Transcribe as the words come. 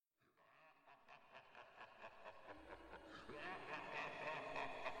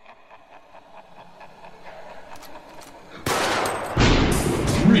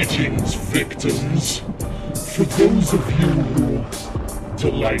Greetings, victims. For those of you who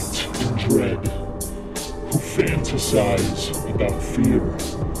delight in dread, who fantasize about fear,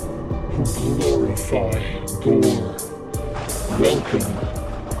 who glorify gore, welcome.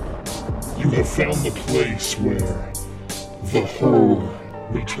 You have found the place where the horror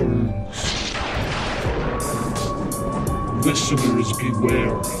returns. Listeners,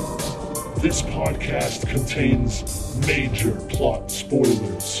 beware. This podcast contains major plot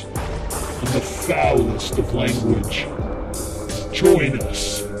spoilers and the foulest of language. Join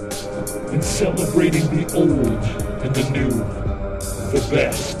us in celebrating the old and the new, the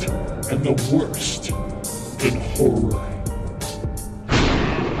best and the worst in horror.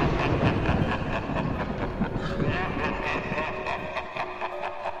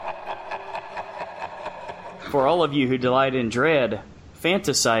 For all of you who delight in dread,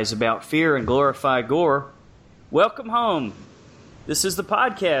 fantasize about fear, and glorify gore, welcome home. This is the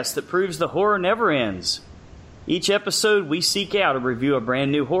podcast that proves the horror never ends. Each episode, we seek out and review a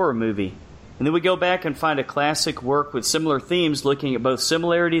brand new horror movie, and then we go back and find a classic work with similar themes, looking at both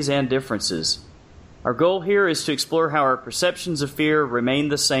similarities and differences. Our goal here is to explore how our perceptions of fear remain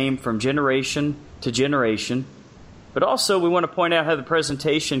the same from generation to generation, but also we want to point out how the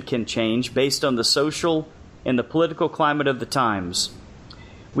presentation can change based on the social and the political climate of the times.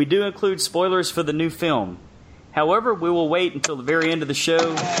 We do include spoilers for the new film. However, we will wait until the very end of the show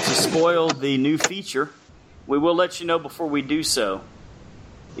to spoil the new feature. We will let you know before we do so.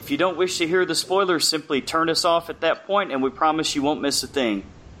 If you don't wish to hear the spoilers, simply turn us off at that point, and we promise you won't miss a thing.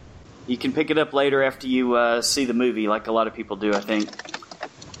 You can pick it up later after you see the movie, like a lot of people do, I think.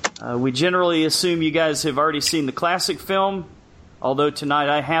 We generally assume you guys have already seen the classic film, although tonight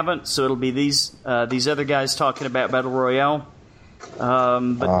I haven't, so it'll be these other guys talking about Battle Royale.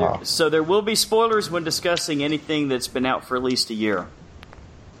 So there will be spoilers when discussing anything that's been out for at least a year.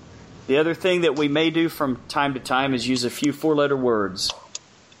 The other thing that we may do from time to time is use a few four-letter words.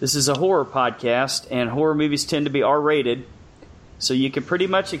 This is a horror podcast, and horror movies tend to be R-rated, so you can pretty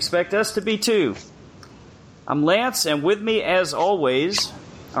much expect us to be too. I'm Lance, and with me, as always,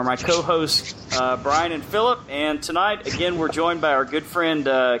 are my co-hosts Brian and Philip, and tonight, again, we're joined by our good friend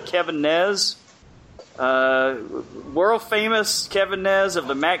Kevin Nez, world-famous Kevin Nez of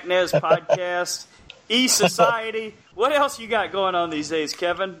the Mac Nez podcast, E-Society. What else you got going on these days,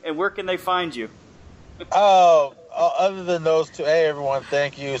 Kevin, and where can they find you? Other than those two, hey, everyone,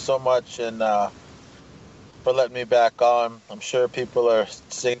 thank you so much and for letting me back on. I'm sure people are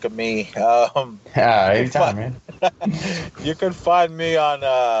sick of me. Anytime, man. You can find me on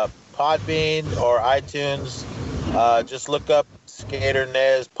Podbean or iTunes. Just look up Skater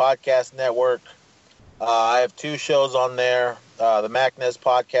Nez Podcast Network. I have two shows on there, the Mac Nez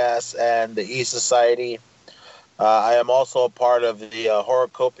Podcast and the E-Society. I am also a part of the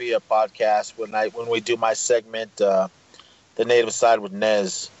Horrorcopia podcast when we do my segment, The Native Side with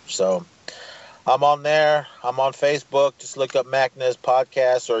Nez. So I'm on there. I'm on Facebook. Just look up Mac Nez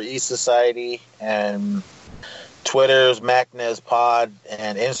Podcast or E-Society, and Twitter's Mac Nez Pod,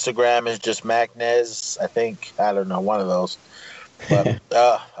 and Instagram is just Mac Nez. I think, I don't know, one of those. But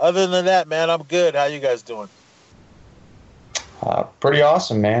other than that, man, I'm good. How you guys doing? Pretty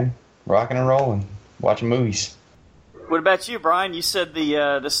awesome, man. Rocking and rolling, watching movies. What about you, Brian? You said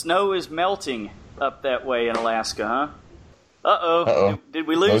the snow is melting up that way in Alaska, huh? Uh-oh. Did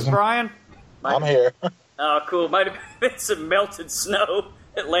we lose Brian? I'm here. Oh, cool. Might have been some melted snow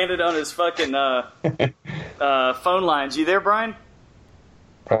that landed on his fucking phone lines. You there, Brian?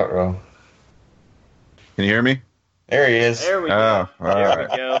 Uh-oh. Can you hear me? There he is. There we go. There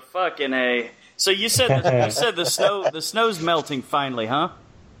we go. Fucking A. So you said the snow's melting finally, huh?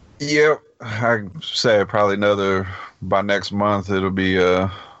 Yep. I say probably by next month it'll be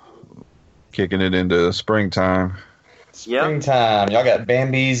kicking it into springtime. Yep. Springtime. Y'all got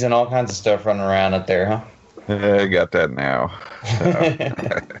Bambies and all kinds of stuff running around up there, huh? Yeah, I got that now.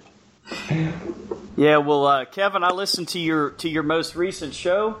 Yeah, well, Kevin, I listened to your most recent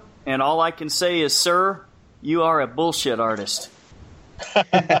show, and all I can say is, sir, you are a bullshit artist.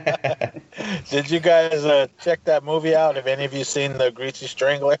 Did you guys check that movie out? Have any of you seen The Greasy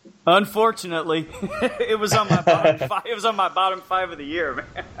Strangler? Unfortunately, it was on my bottom five. It was on my bottom 5 of the year, man.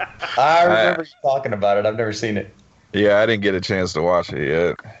 I remember you talking about it. I've never seen it. Yeah, I didn't get a chance to watch it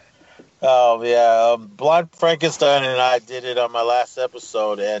yet. Oh yeah, Blind Frankenstein and I did it on my last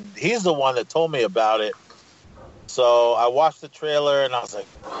episode, and he's the one that told me about it. So I watched the trailer and I was like,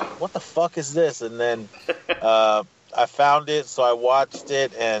 "What the fuck is this?" And then I found it, so I watched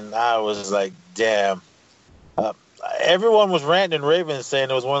it, and I was like, damn. Everyone was ranting and raving, saying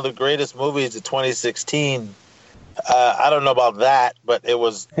it was one of the greatest movies of 2016. I don't know about that, but it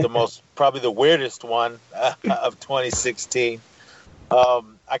was the probably the weirdest one of 2016.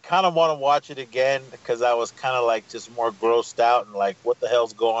 I kind of want to watch it again because I was kind of like just more grossed out and like, what the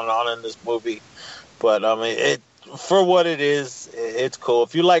hell's going on in this movie? But I mean, it for what it is, it's cool.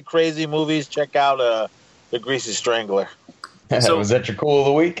 If you like crazy movies, check out The Greasy Strangler. So, was that your cool of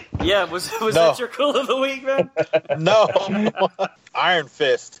the week? Yeah, was that your cool of the week, man? No, Iron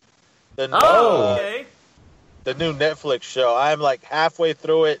Fist. Okay. The new Netflix show. I'm like halfway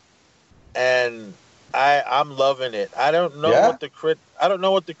through it, and I'm loving it. I don't know what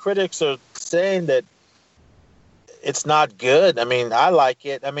the critics are saying that it's not good. I mean, I like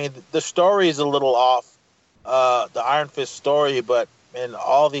it. I mean, the story is a little off, the Iron Fist story, but in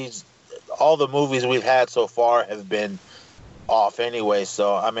all the movies we've had so far have been off anyway.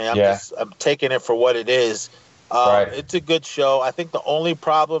 So I mean, I'm taking it for what it is. Right. It's a good show. I think the only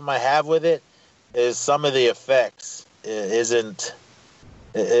problem I have with it is some of the effects is a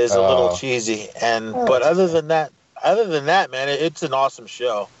little cheesy. But other than that, man, it's an awesome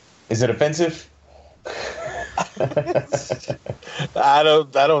show. Is it offensive? I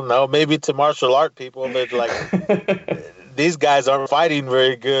don't know. Maybe to martial art people, they're like, these guys aren't fighting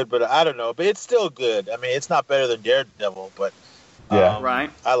very good, but I don't know. But it's still good. I mean, it's not better than Daredevil, but right.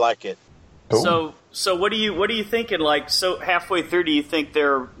 I like it. Cool. So what are you thinking? Like, so halfway through, do you think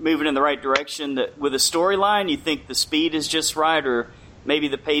they're moving in the right direction? That with a storyline, you think the speed is just right, or maybe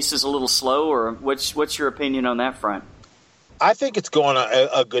the pace is a little slow, or what's your opinion on that front? I think it's going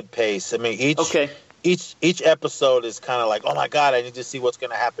a good pace. I mean, each episode is kind of like, oh my god, I need to see what's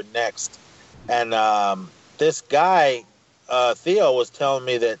going to happen next. And this guy, Theo, was telling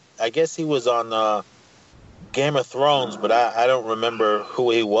me that I guess he was on Game of Thrones, but I don't remember who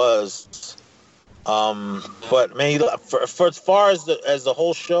he was. But man, for as far as the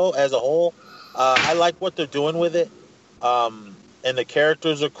whole show as a whole, I like what they're doing with it. And the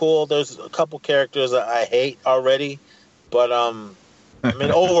characters are cool. There's a couple characters that I hate already, but I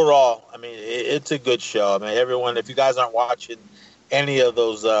mean, overall, I mean, it's a good show. I mean, everyone, if you guys aren't watching any of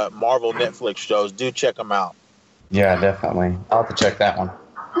those Marvel Netflix shows, do check them out. Yeah, definitely. I'll have to check that one.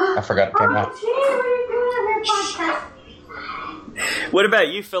 I forgot it came out. What about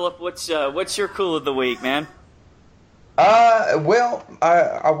you, Philip? What's your cool of the week, man? Well,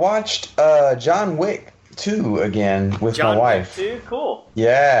 I watched John Wick 2 again with my wife. John Wick 2? Cool.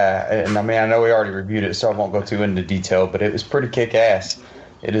 Yeah, and I mean, I know we already reviewed it, so I won't go too into detail, but it was pretty kick-ass.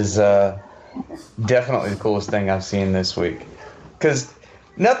 It is definitely the coolest thing I've seen this week. Because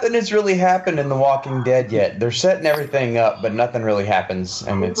nothing has really happened in The Walking Dead yet. They're setting everything up, but nothing really happens,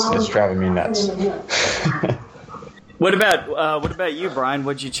 and it's driving me nuts. What about you, Brian?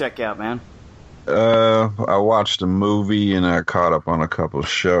 What'd you check out, man? I watched a movie and I caught up on a couple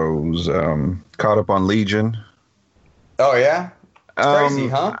shows. Caught up on Legion. Oh yeah, it's crazy,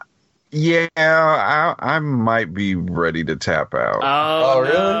 huh? Yeah, I might be ready to tap out. Oh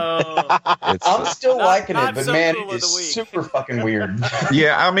really? I'm still liking it, but so man, cool it is super fucking weird.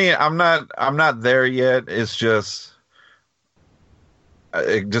 Yeah, I mean, I'm not there yet. It's just.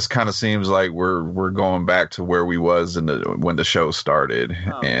 It just kind of seems like we're going back to where we was when the show started,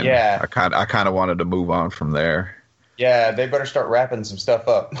 and I kind of wanted to move on from there. Yeah, they better start wrapping some stuff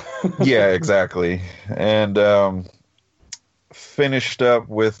up. Yeah, exactly. And finished up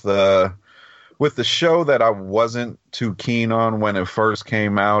with the show that I wasn't too keen on when it first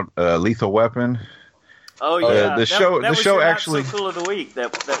came out, Lethal Weapon. Oh yeah, the show actually not so cool of the week.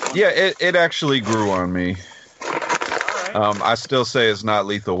 That one. Yeah, it actually grew on me. I still say it's not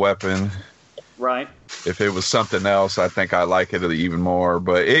Lethal Weapon. Right. If it was something else, I think I like it even more.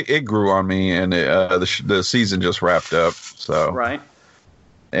 But it grew on me, and the season just wrapped up. So right.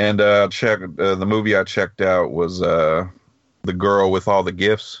 And the movie I checked out was The Girl with All the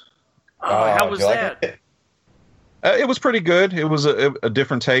Gifts. Oh, how was that? It was pretty good. It was a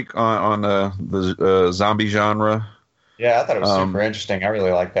different take on the zombie genre. Yeah, I thought it was super interesting. I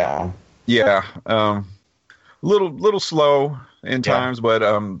really liked that one. Yeah. Little slow in times, but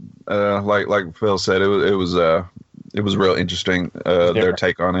like Phil said, it was real interesting. Their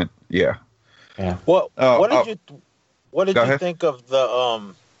take on it, yeah. What did you think of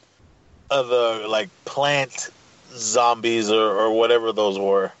the like plant zombies or whatever those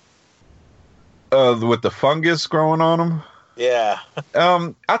were? With the fungus growing on them. Yeah.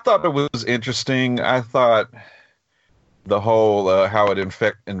 I thought it was interesting. I thought. The whole how it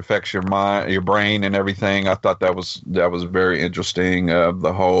infects your mind, your brain, and everything. I thought that was very interesting.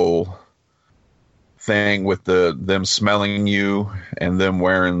 The whole thing with them smelling you and them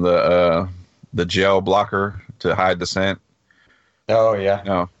wearing the gel blocker to hide the scent. Oh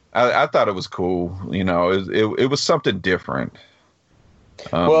yeah. I thought it was cool. You know, it was something different.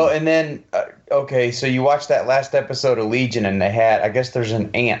 Well, and then okay, so you watched that last episode of Legion, and they had, I guess there's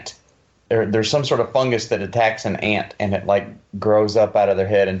an ant. There's some sort of fungus that attacks an ant, and it like grows up out of their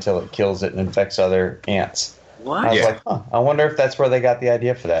head until it kills it and infects other ants. What? I was like, I wonder if that's where they got the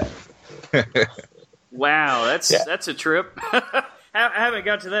idea for that. Wow, that's a trip. I haven't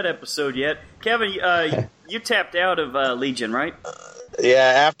got to that episode yet. Kevin, you tapped out of Legion, right?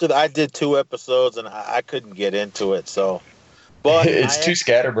 Yeah, after I did 2 episodes and I couldn't get into it, so. But it's too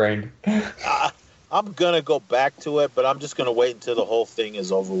scatterbrained. I'm gonna go back to it, but I'm just gonna wait until the whole thing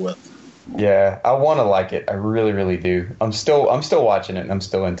is over with. Yeah, I want to like it. I really, really do. I'm still watching it, and I'm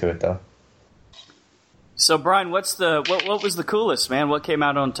still into it though. So, Brian, what was the coolest, man? What came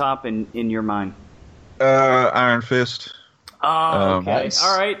out on top in your mind? Iron Fist. Oh, okay. Nice.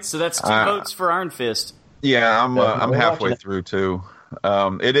 All right. So that's 2 votes for Iron Fist. Yeah, I'm halfway through too.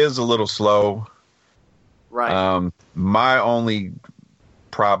 It is a little slow. Right. My only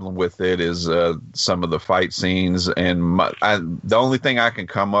problem with it is some of the fight scenes, and the only thing I can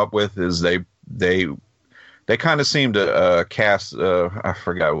come up with is they kind of seem to cast I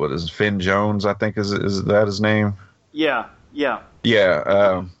forgot what is Finn Jones, I think is that his name? Yeah.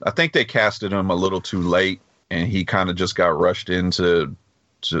 I think they casted him a little too late, and he kind of just got rushed into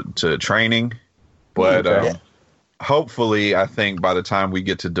to training. But hopefully, I think by the time we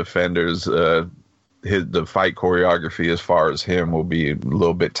get to Defenders, the fight choreography as far as him will be a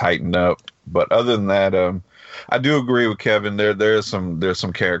little bit tightened up. But other than that, I do agree with Kevin. There's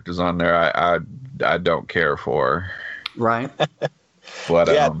some characters on there I don't care for. Right.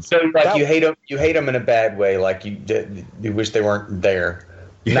 But so like you hate them in a bad way, like you wish they weren't there.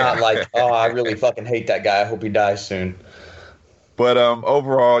 Yeah. Not like, oh, I really fucking hate that guy. I hope he dies soon. But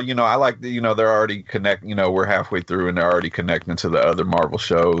overall, I like they're already we're halfway through and they're already connecting to the other Marvel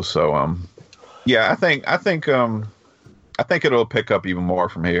shows. So yeah, I think it'll pick up even more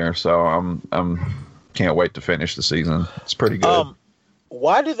from here. So I'm can't wait to finish the season. It's pretty good.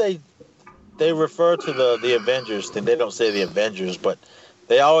 Why do they refer to the Avengers thing? They don't say the Avengers, but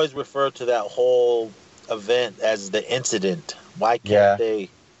they always refer to that whole event as the incident. Why can't they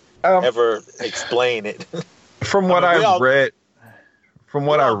ever explain it? From what I read,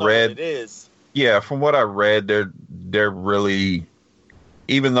 it is. Yeah, from what I read, they're really,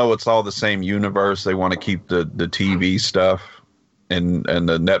 even though it's all the same universe, they want to keep the TV stuff and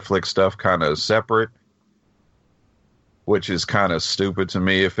the Netflix stuff kind of separate, which is kind of stupid to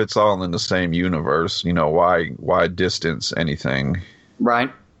me. If it's all in the same universe, why distance anything?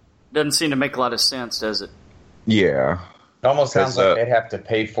 Right. Doesn't seem to make a lot of sense, does it? Yeah. It almost sounds like they'd have to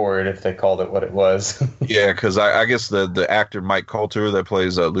pay for it if they called it what it was. Yeah, because I guess the actor Mike Coulter that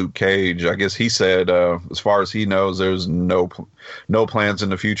plays Luke Cage, I guess he said, as far as he knows, there's no plans in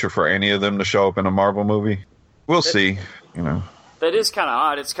the future for any of them to show up in a Marvel movie. We'll see, That is kind of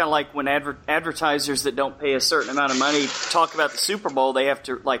odd. It's kind of like when advertisers that don't pay a certain amount of money talk about the Super Bowl, they have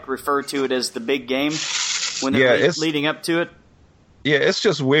to refer to it as the big game when they're leading up to it. Yeah, it's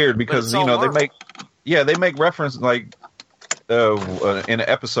just weird because they make reference in an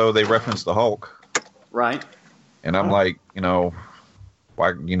episode they reference the Hulk, right? And I'm like,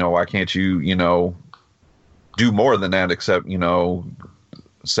 why can't you do more than that except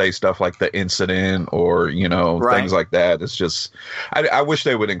say stuff like the incident or things like that. It's just I wish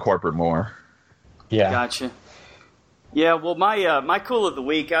they would incorporate more. Yeah, gotcha. Yeah, well, my cool of the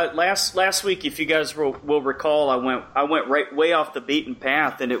week last week, if you guys will recall, I went way off the beaten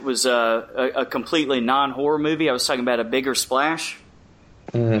path, and it was a completely non-horror movie. I was talking about A Bigger Splash.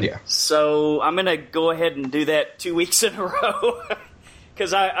 Mm-hmm. Yeah. So I'm gonna go ahead and do that 2 weeks in a row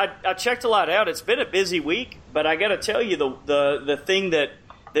because I checked a lot out. It's been a busy week, but I got to tell you the thing that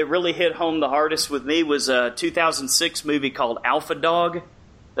really hit home the hardest with me was a 2006 movie called Alpha Dog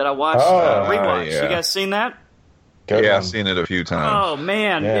that I watched rewatched. Yeah. You guys seen that? I've seen it a few times. Oh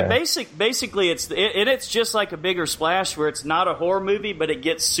man! Yeah. Basically, it's just like A Bigger Splash, where it's not a horror movie, but it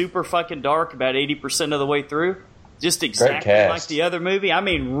gets super fucking dark about 80% of the way through. Just exactly like the other movie. I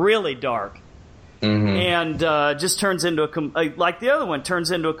mean, really dark, and just turns into like the other one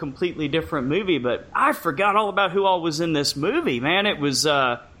turns into a completely different movie. But I forgot all about who all was in this movie. Man, it was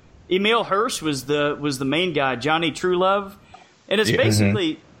Emil Hirsch was the main guy, Johnny Truelove, and it's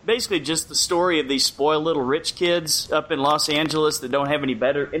basically just the story of these spoiled little rich kids up in Los Angeles that don't have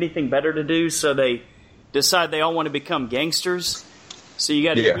anything better to do, so they decide they all want to become gangsters. So you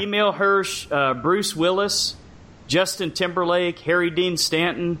got Emil Hirsch, Bruce Willis, Justin Timberlake, Harry Dean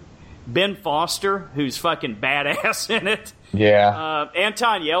Stanton, Ben Foster, who's fucking badass in it, Yeah.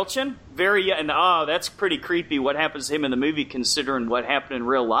 Anton Yelchin, that's pretty creepy what happens to him in the movie considering what happened in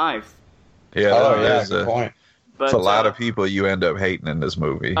real life. Yeah, yeah, good point. But, it's a lot of people you end up hating in this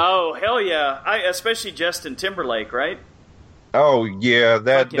movie. Oh, hell yeah. Especially Justin Timberlake, right? Oh, yeah,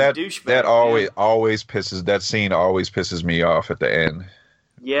 that scene always pisses me off at the end.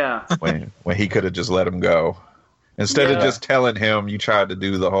 Yeah. When he could have just let him go. Instead of just telling him, you tried to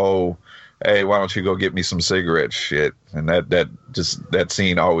do the whole, hey, why don't you go get me some cigarettes shit. And that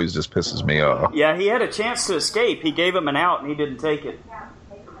scene always just pisses me off. Yeah, he had a chance to escape. He gave him an out and he didn't take it.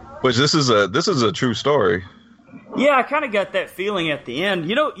 Which this is a true story. Yeah, I kind of got that feeling at the end.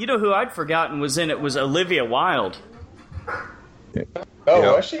 You know who I'd forgotten was in it was Olivia Wilde.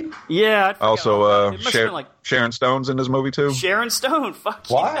 Oh, was she? Yeah. I'd also, Sharon Stone's in this movie too. Sharon Stone, fuck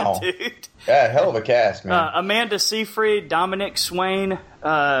wow. yeah, dude. Yeah, hell of a cast, man. Amanda Seyfried, Dominic Swain.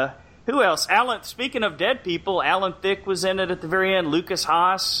 Who else? Speaking of dead people, Alan Thicke was in it at the very end. Lucas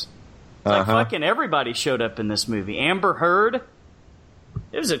Haas. Like fucking everybody showed up in this movie. Amber Heard.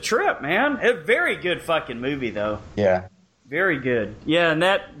 It was a trip, man. A very good fucking movie, though. Yeah. Very good. Yeah, and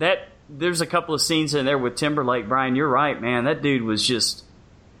that there's a couple of scenes in there with Timberlake. Brian, you're right, man. That dude was just...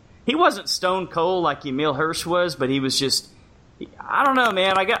 He wasn't stone cold like Emil Hirsch was, but he was just... I don't know,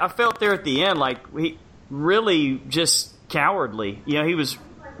 man. I felt there at the end like he really just cowardly. You know, he was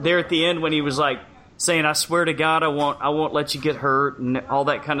there at the end when he was like saying, "I swear to God, I won't let you get hurt," and all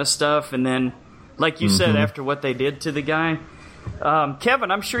that kind of stuff. And then, like you said, after what they did to the guy,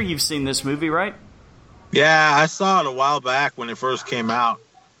 Kevin, I'm sure you've seen this movie, right? Yeah, I saw it a while back when it first came out.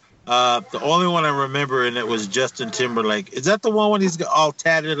 The only one I remember in it was Justin Timberlake. Is that the one when he's all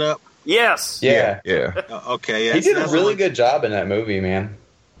tatted up? Yes. Yeah. Okay. Yeah. He did a really good job in that movie, man.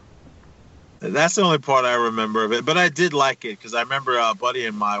 That's the only part I remember of it. But I did like it because I remember a buddy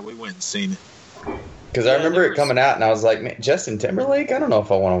of mine, we went and seen it. Because I remember it coming out and I was like, man, Justin Timberlake? I don't know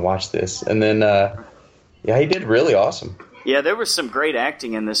if I want to watch this. And then, he did really awesome. Yeah, there was some great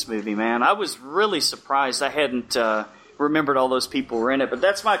acting in this movie, man. I was really surprised I hadn't remembered all those people were in it. But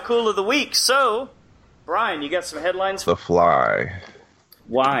that's my cool of the week. So, Brian, you got some headlines? The Fly.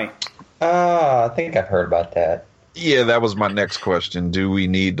 Why? I think I've heard about that. Yeah, that was my next question. Do we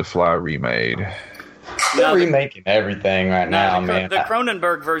need The Fly remade? They're remaking everything right now, man. The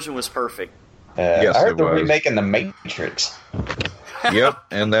Cronenberg version was perfect. Yes, I heard they're was. remaking The Matrix. Yep,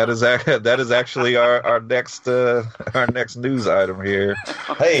 and that is actually our next news item here.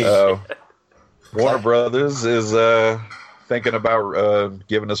 Hey, Warner Brothers is thinking about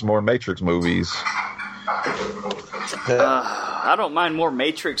giving us more Matrix movies. I don't mind more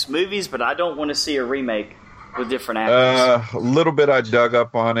Matrix movies, but I don't want to see a remake with different actors. A little bit I dug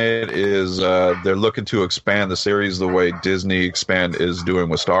up on it is they're looking to expand the series the way Disney is doing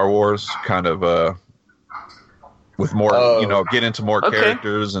with Star Wars, kind of with more, get into more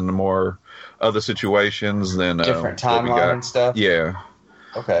characters and more other situations than different timeline and stuff. Yeah.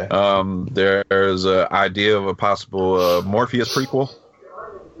 Okay. There's an idea of a possible Morpheus prequel.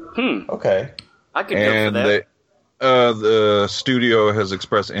 Okay. I could go for that. The studio has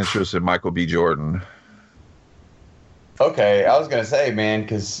expressed interest in Michael B. Jordan. Okay, I was gonna say, man,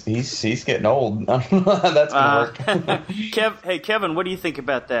 because he's getting old. That's gonna work. Hey, Kevin, what do you think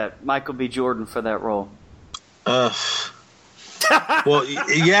about that? Michael B. Jordan for that role? Well,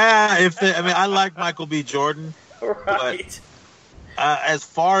 yeah. I like Michael B. Jordan, right? But as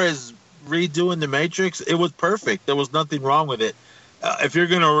far as redoing the Matrix, it was perfect. There was nothing wrong with it. If you're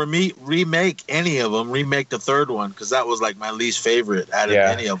going to remake any of them, remake the third one, because that was like my least favorite out of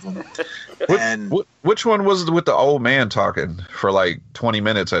any of them. Which one was with the old man talking for like 20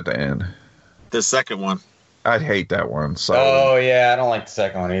 minutes at the end? The second one. I'd hate that one. So. Oh, yeah, I don't like the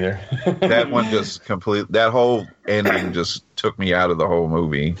second one either. That one just that whole ending just took me out of the whole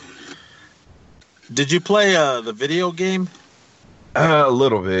movie. Did you play the video game? A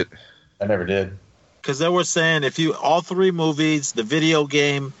little bbit. I never did. Because they were saying all three movies, the video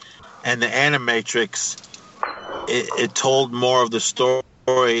game and the Animatrix, it told more of the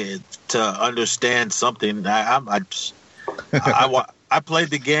story to understand something. I played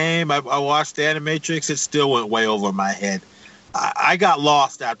the game. I watched the Animatrix. It still went way over my head. I got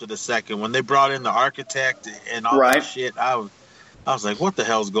lost after the second when they brought in the architect and all that shit. I was like, what the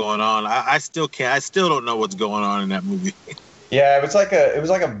hell's going on? I still don't know what's going on in that movie. Yeah, it was like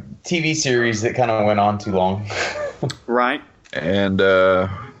a TV series that kind of went on too long. Right. And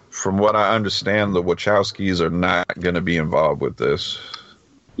from what I understand, the Wachowskis are not going to be involved with this.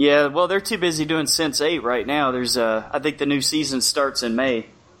 Yeah, well, they're too busy doing Sense8 right now. There's I think the new season starts in May.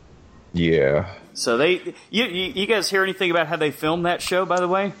 Yeah. So you guys hear anything about how they filmed that show, by the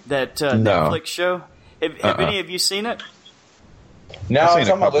way? That No. Netflix show? Have any of you seen it? No, I've seen it's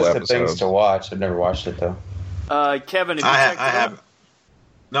a on my couple list of things episodes. to watch. I've never watched it though. Kevin, have you I checked it out? have.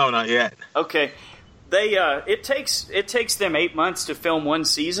 No, not yet. Okay. They it takes them 8 months to film one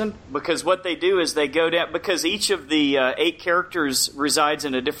season, because what they do is they go down, because each of the 8 characters resides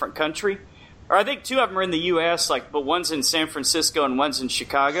in a different country, or I think 2 of them are in the U.S. but one's in San Francisco and one's in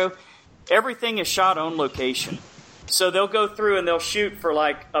Chicago. Everything is shot on location, so they'll go through and they'll shoot for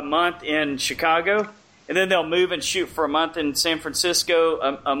like a month in Chicago, and then they'll move and shoot for a month in San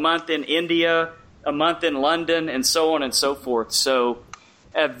Francisco, a month in India, a month in London, and so on and so forth. So.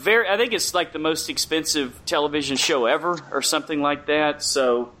 I think it's like the most expensive television show ever, or something like that.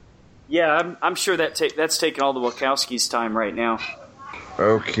 So, yeah, I'm sure that's taking all the Wachowskis' time right now.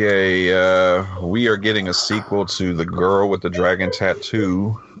 Okay, we are getting a sequel to The Girl with the Dragon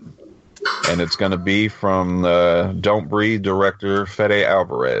Tattoo, and it's going to be from Don't Breathe director Fede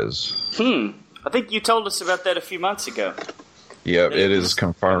Alvarez. I think you told us about that a few months ago. Yep, it is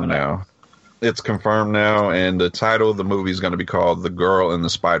confirmed now. It's confirmed now, and the title of the movie is going to be called The Girl in the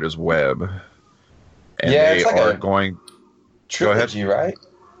Spider's Web. And Yeah, they it's like are a going. trilogy, right?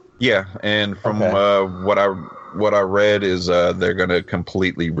 Yeah, and from Okay. what I read is they're going to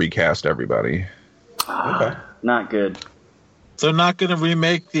completely recast everybody. Okay. Not good. So not going to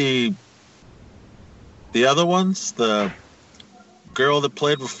remake the other ones, the girl that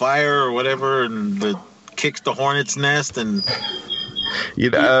played with fire or whatever, and the kicks the hornet's nest, and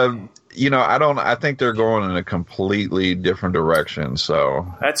I think they're going in a completely different direction. So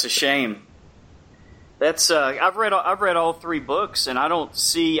That's a shame. That's I've read all 3 books, and I don't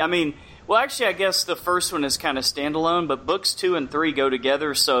see. I mean, well, actually, I guess the first one is kind of standalone, but books 2 and 3 go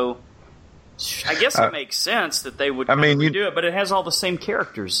together. So I guess it makes sense that they would. Do it, but it has all the same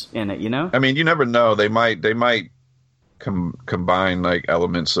characters in it. You know. I mean, you never know. They might combine like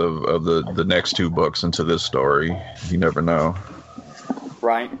elements of the next 2 books into this story. You never know.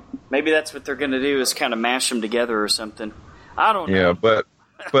 Right. Maybe that's what they're going to do, is kind of mash them together or something. I don't know. Yeah, but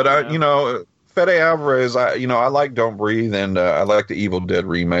Fede Alvarez, I like Don't Breathe, and I like the Evil Dead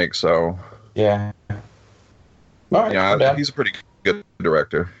remake. So Yeah. All right. yeah, he's a pretty good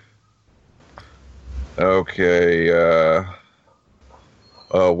director. Okay,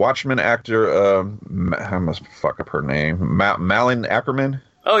 Watchmen actor, I must fuck up her name, Malin Ackerman.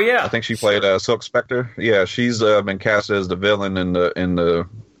 Oh yeah, I think she played Silk Spectre. Yeah, she's been cast as the villain in the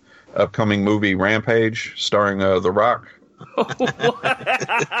upcoming movie Rampage, starring The Rock.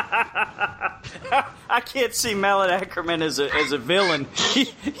 I can't see Malin Ackerman as a villain.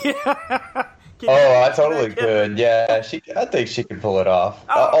 I totally could. Yeah, I think she could pull it off.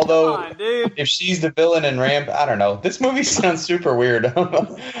 Although, come on, dude. if she's the villain in Ramp, I don't know. This movie sounds super weird.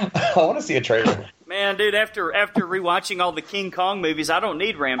 I want to see a trailer. Man, dude, after rewatching all the King Kong movies, I don't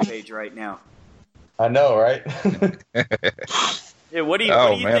need Rampage right now. I know, right? Yeah, what do you man,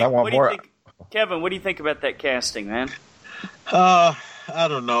 I think? want What do you more. think, Kevin? What do you think about that casting, man? I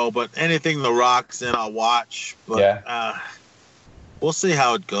don't know, but anything The Rock's in, I'll watch. But Yeah. we'll see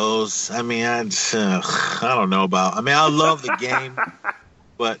how it goes. I mean, I don't know about. I mean, I love the game,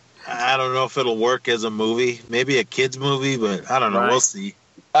 but I don't know if it'll work as a movie. Maybe a kids movie, but I don't know. Right. We'll see.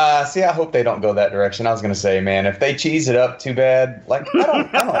 See, I hope they don't go that direction. I was gonna say, man, if they cheese it up too bad, like I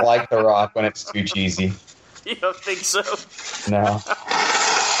don't like The Rock when it's too cheesy. You don't think so? No.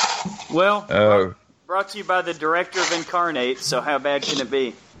 Well, brought to you by the director of Incarnate. So how bad can it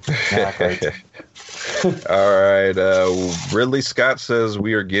be? Not great. All right, Ridley Scott says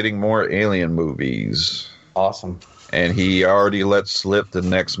we are getting more Alien movies. Awesome. And he already let slip the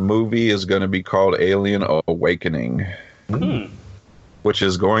next movie is going to be called Alien Awakening. Which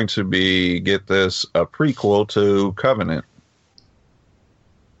is going to be, get this, a prequel to Covenant.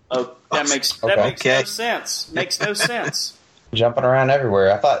 Oh, that makes no sense. Makes no sense. Jumping around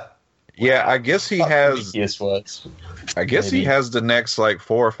everywhere. I thought. Yeah, I guess he has. Prometheus was. I guess he has the next like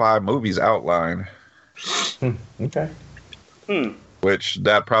 4 or 5 movies outlined. Okay. Which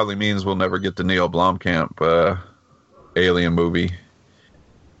that probably means we'll never get the Neil Blomkamp Alien movie.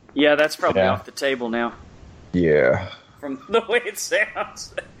 Yeah, that's probably off the table now. Yeah. From the way it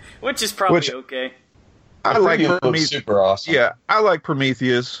sounds, which is probably okay. I like Prometheus. Super awesome. Yeah, I like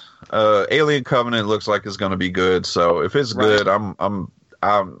Prometheus. Alien Covenant looks like it's going to be good. So if it's good, I'm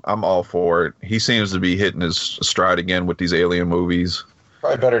all for it. He seems to be hitting his stride again with these Alien movies.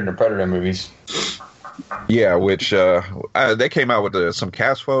 Probably better than the Predator movies. Yeah, which they came out with some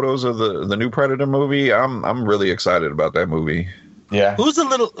cast photos of the new Predator movie. I'm really excited about that movie. Yeah. Who's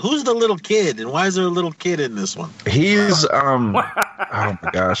the little kid, and why is there a little kid in this one? He's oh my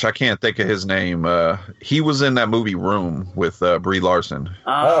gosh, I can't think of his name. He was in that movie Room with Brie Larson.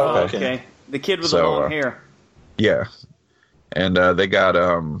 Oh, okay. The kid with the long hair. Yeah. And they got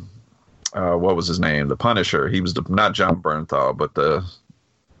what was his name? The Punisher. He was not John Bernthal, but the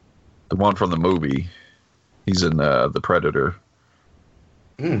one from the movie. He's in the Predator.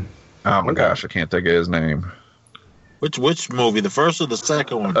 Oh my gosh, I can't think of his name. Which movie? The first or the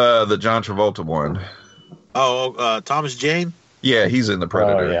second one? The John Travolta one. Oh, Thomas Jane? Yeah, he's in the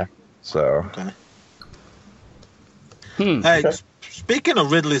Predator. Oh, yeah. So. Okay. Hey, speaking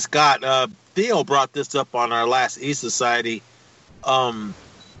of Ridley Scott, Theo brought this up on our last E-Society. I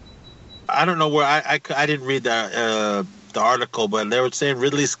don't know where I didn't read the article, but they were saying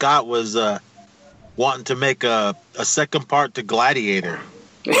Ridley Scott was wanting to make a second part to Gladiator.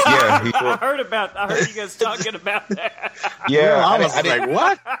 Yeah, I heard you guys talking about that. Yeah, I was like,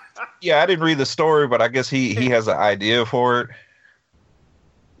 what? Yeah, I didn't read the story, but I guess he has an idea for it.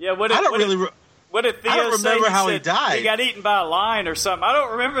 Yeah, what did Theo I don't remember say? how he died. He got eaten by a lion or something. I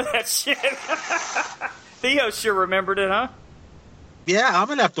don't remember that shit. Theo sure remembered it, huh? Yeah, I'm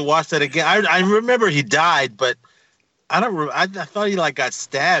gonna have to watch that again. I remember he died, but I don't. I thought he got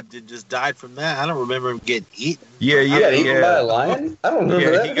stabbed and just died from that. I don't remember him getting eaten. He got eaten by a lion. I don't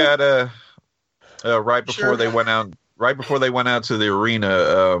remember that. He got right before they went out. Right before they went out to the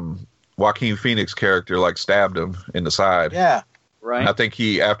arena, Joaquin Phoenix character stabbed him in the side. Yeah, right. And I think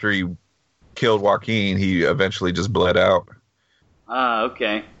after he killed Joaquin, he eventually just bled out. Ah,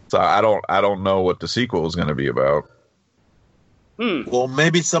 okay. So I don't know what the sequel is going to be about. Well,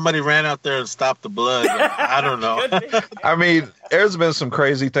 maybe somebody ran out there and stopped the blood. I don't know. I mean, there's been some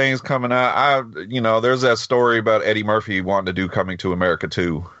crazy things coming out. There's that story about Eddie Murphy wanting to do Coming to America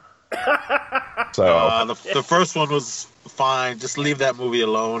 2. So the first one was fine. Just leave that movie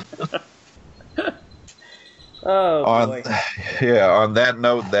alone. Boy. Yeah, on that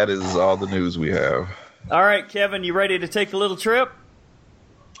note, that is all the news we have. All right, Kevin, you ready to take a little trip?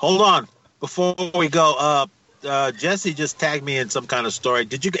 Hold on. Before we go, Jesse just tagged me in some kind of story.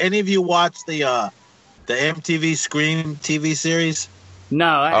 Did any of you watch the MTV Scream TV series? No,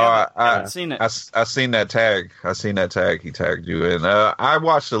 I haven't seen it. I seen that tag. He tagged you in. I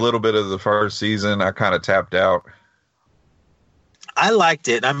watched a little bit of the first season. I kind of tapped out. I liked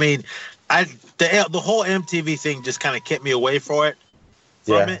it. I mean, the whole MTV thing just kind of kept me away from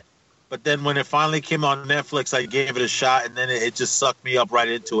it. But then when it finally came on Netflix, I gave it a shot, and then it just sucked me up right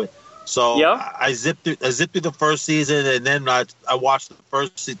into it. So I zipped through the first season, and then I watched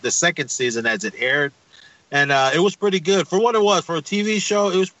the second season as it aired, and it was pretty good for what it was for a TV show.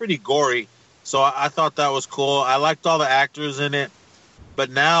 It was pretty gory, so I thought that was cool. I liked all the actors in it, but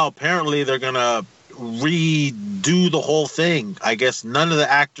now apparently they're gonna redo the whole thing. I guess none of the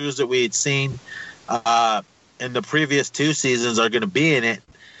actors that we had seen in the previous two seasons are gonna be in it,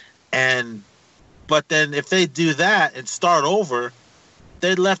 but then if they do that and start over,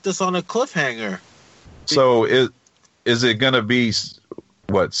 they left us on a cliffhanger. So is it going to be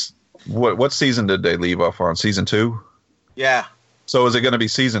what season did they leave off on? Season 2? Yeah. So is it going to be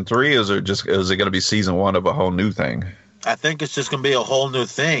season 3, or is it going to be season 1 of a whole new thing? I think it's just going to be a whole new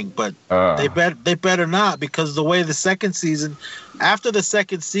thing, but they better not, because the way the second season, after the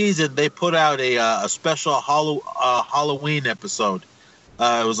second season, they put out a special Halloween episode.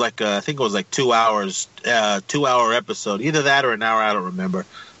 It was I think it was 2 hours, 2-hour episode, either that or an hour. I don't remember,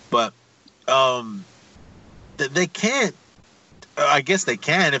 but they can't. I guess they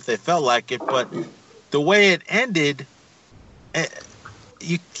can if they felt like it, but the way it ended,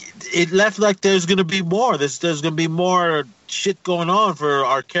 it left like there's going to be more. There's going to be more shit going on for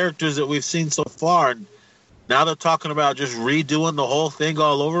our characters that we've seen so far, and now they're talking about just redoing the whole thing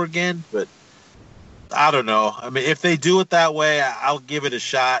all over again, but. I don't know. I mean, if they do it that way, I'll give it a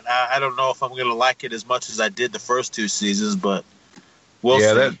shot. I don't know if I'm going to like it as much as I did the first two seasons, but we'll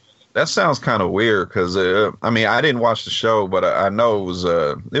see. That sounds kind of weird because, I mean, I didn't watch the show, but I know it was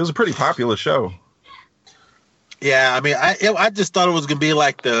a pretty popular show. Yeah, I mean, I just thought it was going to be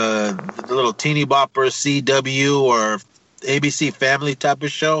like the little teeny bopper CW or ABC Family type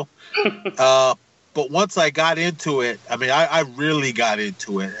of show. But once I got into it, I mean, I really got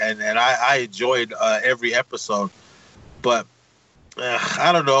into it, and I enjoyed every episode. But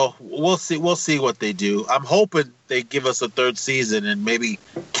I don't know. We'll see what they do. I'm hoping they give us a third season and maybe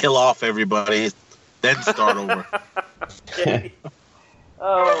kill off everybody, then start over.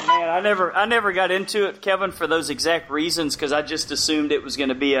 Oh man, I never got into it, Kevin, for those exact reasons, because I just assumed it was going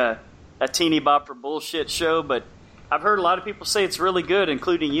to be a teeny bopper bullshit show. But I've heard a lot of people say it's really good,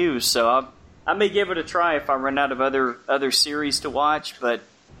 including you. So I may give it a try if I run out of other series to watch, but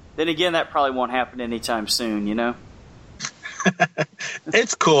then again, that probably won't happen anytime soon, you know?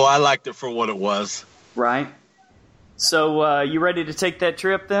 It's cool. I liked it for what it was. Right. So, you ready to take that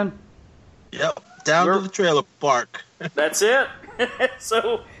trip then? Yep. Down to the trailer park. That's it.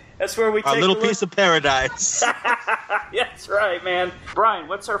 So that's where we take a little look. piece of paradise. That's right, man. Brian,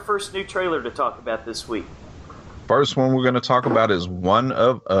 what's our first new trailer to talk about this week? First one we're going to talk about is One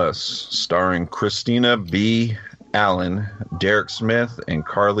of Us, starring Christina B. Allen, Derek Smith, and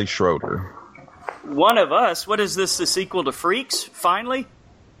Carly Schroeder. One of Us? What is this, the sequel to Freaks, finally?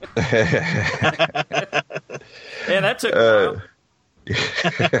 Yeah, that took a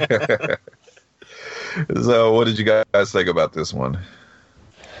while. So, what did you guys think about this one?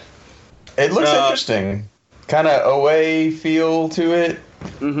 It looks interesting. Kind of OA feel to it.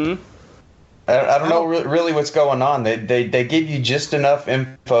 Mm-hmm. I don't know really what's going on. They give you just enough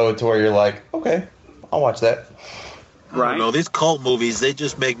info to where you're like, okay, I'll watch that. Right. I don't know, these cult movies, they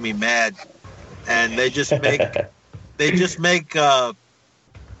just make me mad. And they just make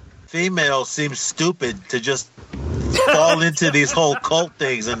females seem stupid to just fall into these whole cult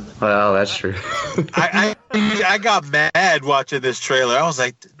things. And well, that's true. I got mad watching this trailer. I was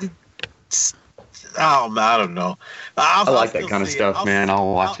like, oh, I don't know. I like that kind of stuff, man.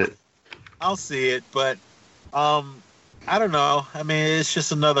 I'll watch it. I'll see it, but I don't know. I mean, it's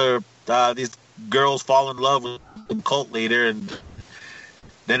just another these girls fall in love with the cult leader, and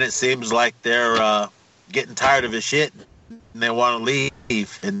then it seems like they're getting tired of his shit and they want to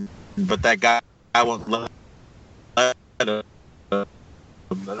leave, but that guy won't let it.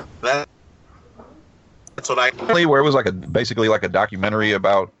 That's what I. Where it was basically like a documentary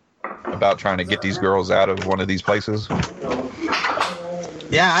about trying to get these girls out of one of these places.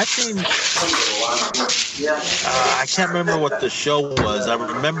 Yeah, I've seen. I can't remember what the show was. I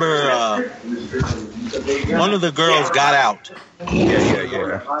remember one of the girls got out.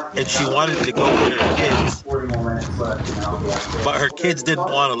 Yeah. And she wanted to go with her kids, but her kids didn't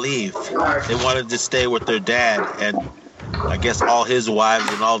want to leave. They wanted to stay with their dad, and I guess all his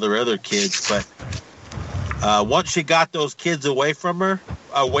wives and all their other kids. But once she got those kids away from him,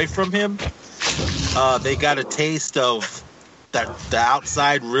 they got a taste of the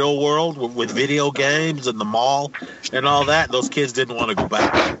outside real world with video games and the mall and all that. Those kids didn't want to go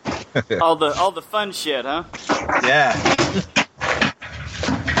back. all the fun shit, huh? Yeah.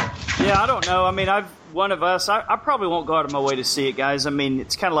 Yeah, I don't know. I mean, One of Us. I probably won't go out of my way to see it, guys. I mean,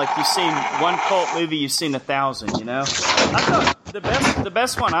 it's kind of like you've seen one cult movie, you've seen 1,000. You know. I thought the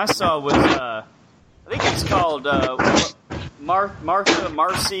best one I saw was I think it's called Martha,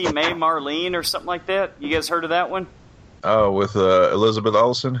 Marcy, May, Marlene, or something like that. You guys heard of that one? Oh, with Elizabeth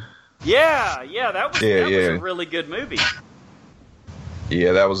Olsen? Yeah, that was a really good movie.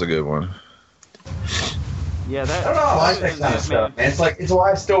 Yeah, that was a good one. Yeah, that. I don't know. I like that kind of stuff, man. It's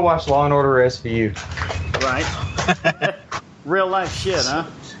why I still watch Law and Order SVU. Right. Real life shit, huh?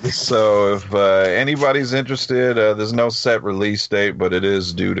 So, if anybody's interested, there's no set release date, but it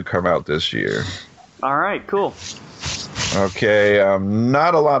is due to come out this year. All right, cool. Okay,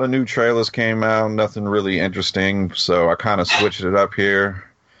 not a lot of new trailers came out, nothing really interesting, so I kind of switched it up here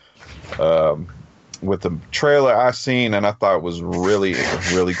with the trailer I seen and I thought was really,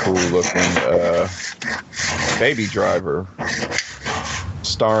 really cool looking, Baby Driver,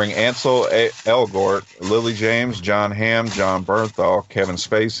 starring Ansel Elgort, Lily James, John Hamm, John Bernthal, Kevin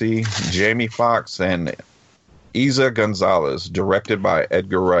Spacey, Jamie Foxx, and Isa Gonzalez, directed by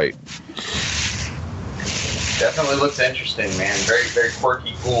Edgar Wright. Definitely looks interesting, man. Very, very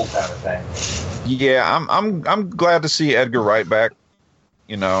quirky, cool kind of thing. Yeah, I'm glad to see Edgar Wright back.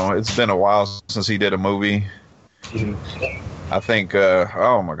 You know, it's been a while since he did a movie. I think,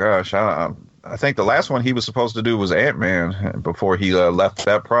 oh my gosh, I think the last one he was supposed to do was Ant-Man before he left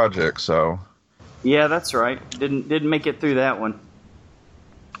that project. So. Yeah, that's right. Didn't make it through that one.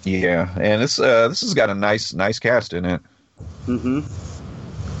 Yeah, and this has got a nice cast in it. Mm-hmm.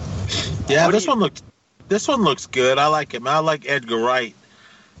 Yeah, This one looks good. I like him. I like Edgar Wright.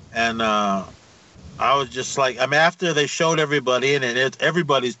 And I was just like, I mean, after they showed everybody in it,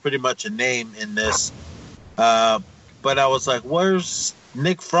 everybody's pretty much a name in this. But I was like, where's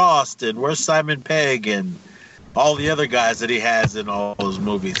Nick Frost and where's Simon Pegg and all the other guys that he has in all those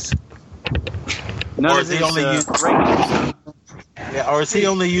movies? None or is he only or is he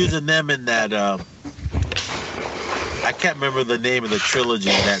only using them in that? I can't remember the name of the trilogy,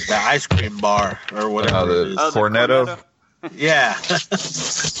 the ice cream bar or whatever it is. Cornetto? Yeah.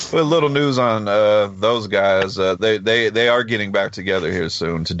 Well, little news on those guys. They are getting back together here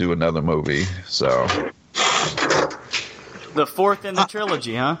soon to do another movie. So the fourth in the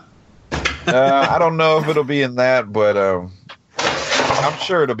trilogy, huh? I don't know if it'll be in that, but I'm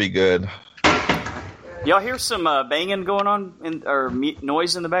sure it'll be good. Y'all hear some banging going on or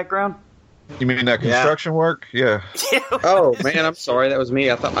noise in the background? You mean that construction work? Yeah. Oh, man, I'm sorry. That was me.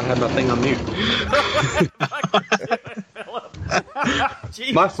 I thought I had my thing on mute.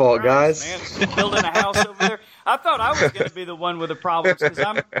 Jesus My fault, Christ, guys. Man. Building a house over there. I thought I was going to be the one with the problems because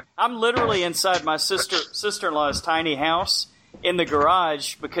I'm literally inside my sister-in-law's tiny house in the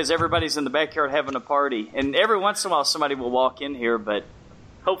garage because everybody's in the backyard having a party. And every once in a while somebody will walk in here, but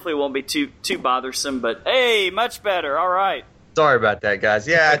hopefully it won't be too bothersome. But hey, much better. All right. Sorry about that, guys.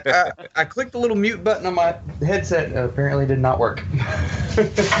 Yeah, I clicked the little mute button on my headset. Apparently did not work.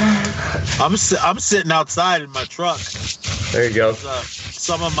 I'm sitting outside in my truck. There you go.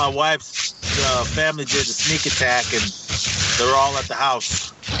 Some of my wife's family did a sneak attack, and they're all at the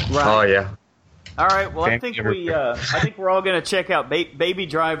house. Right. Oh, yeah. All right. Well, I think we're all going to check out Baby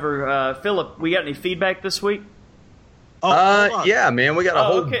Driver. Philip, we got any feedback this week? Oh, yeah, man. We got a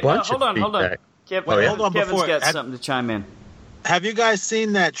whole bunch hold on, of feedback. Hold on. Kevin's before. got something to chime in. Have you guys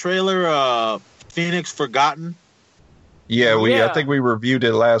seen that trailer, Phoenix Forgotten? Yeah, Yeah. I think we reviewed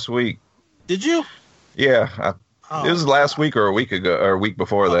it last week. Did you? Yeah, it was last week or a week ago or a week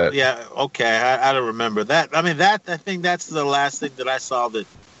before that. Yeah, okay. I don't remember that. I mean, I think that's the last thing that I saw that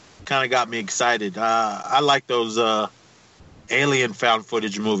kind of got me excited. I like those alien found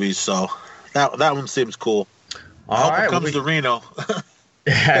footage movies, so that one seems cool. I hope it comes to Reno.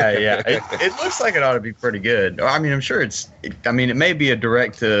 Yeah. It looks like it ought to be pretty good. I mean, I'm sure it may be a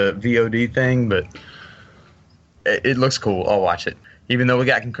direct to VOD thing, but it looks cool. I'll watch it. Even though we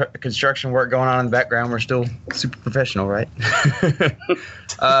got construction work going on in the background, we're still super professional, right?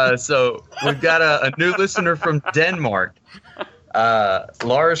 So we've got a new listener from Denmark,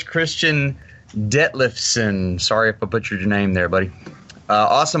 Lars Christian Detlefsen. Sorry if I butchered your name there, buddy.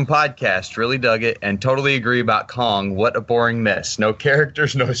 Awesome podcast. Really dug it and totally agree about Kong. What a boring mess. No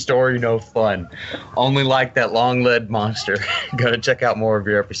characters, no story, no fun. Only like that long-legged monster. Gotta check out more of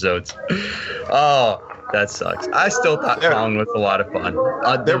your episodes. Oh, that sucks. I still thought Kong was a lot of fun.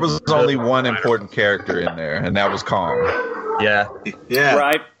 There was only one important character in there, and that was Kong. Yeah. Yeah.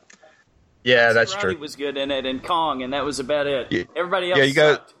 Right. Yeah, that's Riley true. was good in it, and Kong, and that was about it. Yeah. Everybody else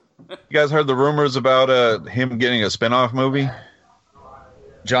Yeah, sucked. you guys heard the rumors about him getting a spinoff movie?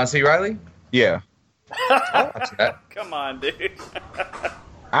 John C. Reilly? Yeah. I'll watch that. Come on, dude.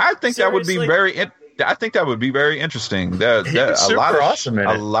 I think that would be Seriously? I think that would be very interesting. He was super awesome in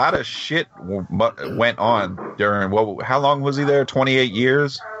a it. lot of shit went on during how long was he there? 28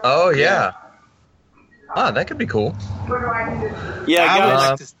 years. Oh, yeah. Oh, that could be cool.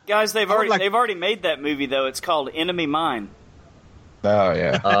 Yeah, guys, they've already made that movie though. It's called Enemy Mine. Oh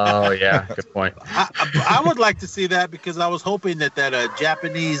yeah. Oh, yeah. Good point. I would like to see that because I was hoping that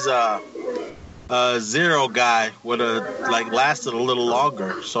Japanese Zero guy would have lasted a little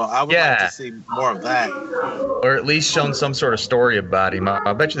longer. So I would like to see more of that, or at least shown some sort of story about him.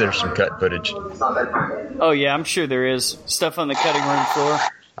 I bet you there's some cut footage. Oh yeah, I'm sure there is stuff on the cutting room floor.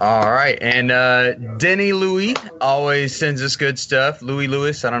 All right, and Denny Louis always sends us good stuff. Louis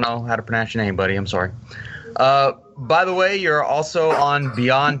Lewis, I don't know how to pronounce your name, buddy. I'm sorry. By the way, you're also on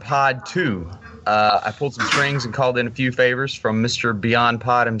Beyond Pod 2. I pulled some strings and called in a few favors from Mr. Beyond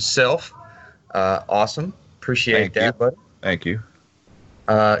Pod himself. Awesome. Appreciate that, buddy. Thank you.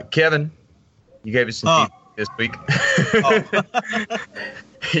 Kevin, you gave us some feedback this week.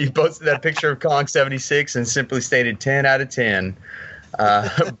 He posted that picture of Kong 76 and simply stated 10 out of 10.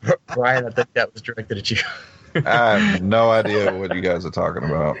 Brian, I think that was directed at you. I have no idea what you guys are talking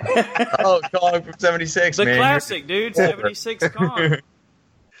about. Oh, Kong from 76, The man. classic, dude. 76 Kong.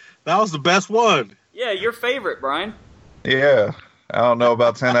 That was the best one. Yeah, your favorite, Brian. Yeah. I don't know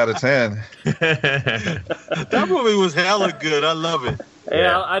about 10 out of 10. That movie was hella good. I love it.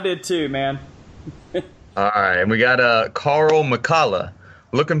 Yeah, I did too, man. All right, and we got Carl McCullough.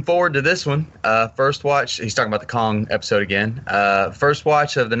 Looking forward to this one. First watch, he's talking about the Kong episode again. First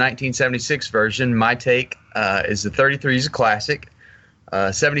watch of the 1976 version. My take is the 33 is a classic.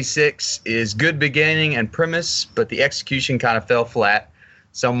 76 is good beginning and premise, but the execution kind of fell flat,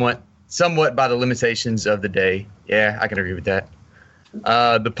 somewhat by the limitations of the day. Yeah, I can agree with that.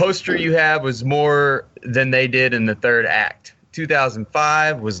 The poster you have was more than they did in the third act.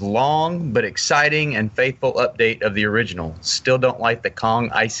 2005 was long but exciting and faithful update of the original. Still don't like the Kong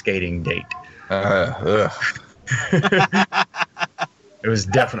ice skating date. It was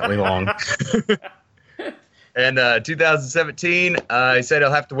definitely long. And 2017, he said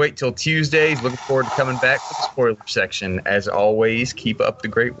he'll have to wait till Tuesday. He's looking forward to coming back for the spoiler section. As always, keep up the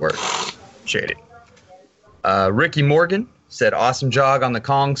great work. Appreciate it. Ricky Morgan said, awesome jog on the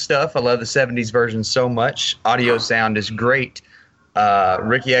Kong stuff. I love the 70s version so much. Audio sound is great.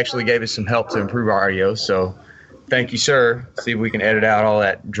 Ricky actually gave us some help to improve our audio, so thank you, sir. See if we can edit out all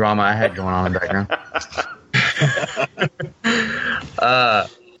that drama I had going on in the background.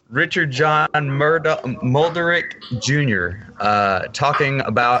 Richard John Mulderick Jr. Talking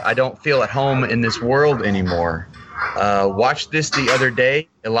about I don't feel at home in this world anymore. Watched this the other day.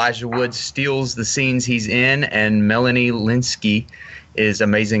 Elijah Wood steals the scenes he's in, and Melanie Linsky is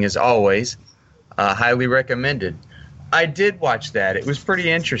amazing as always. Highly recommended. I did watch that. It was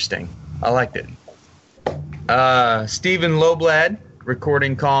pretty interesting. I liked it. Stephen Loblad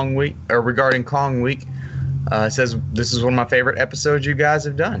regarding Kong Week says this is one of my favorite episodes you guys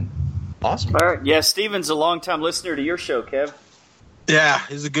have done. Awesome. All right. Yeah, Stephen's a longtime listener to your show, Kev. Yeah,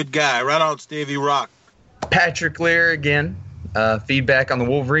 he's a good guy. Right on, Stevie Rock. Patrick Lear again. Feedback on the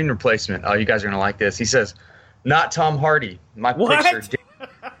Wolverine replacement. Oh, you guys are going to like this. He says, not Tom Hardy. My picks are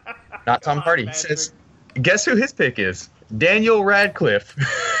not Tom Hardy. He says, guess who his pick is? Daniel Radcliffe.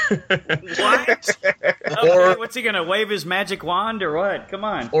 What? Okay, what's he going to wave his magic wand or what? Come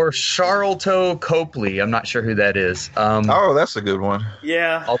on. Or Charlton Copley. I'm not sure who that is. Oh, that's a good one.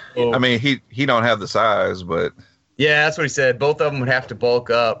 Yeah. Also, I mean, he don't have the size, but yeah, that's what he said. Both of them would have to bulk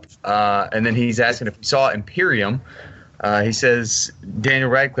up. And then he's asking if he saw Imperium. He says Daniel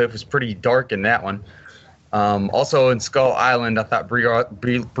Radcliffe was pretty dark in that one. Also in Skull Island, I thought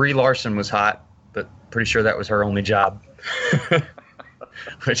Brie Larson was hot, but pretty sure that was her only job.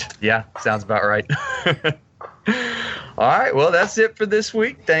 Which, yeah, sounds about right. All right, well, that's it for this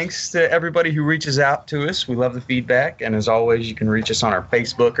week. Thanks to everybody who reaches out to us. We love the feedback. And as always, you can reach us on our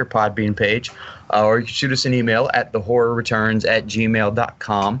Facebook or Podbean page. Or you can shoot us an email at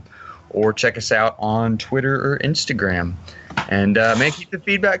thehorrorreturns@gmail.com. Or check us out on Twitter or Instagram. And man, keep the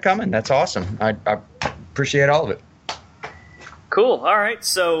feedback coming. That's awesome. I appreciate all of it. Cool. All right,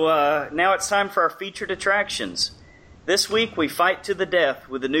 so now it's time for our featured attractions. This week, we fight to the death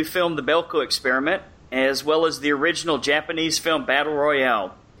with the new film, The Belko Experiment, as well as the original Japanese film, Battle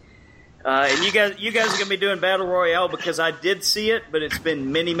Royale. And you guys are going to be doing Battle Royale because I did see it, but it's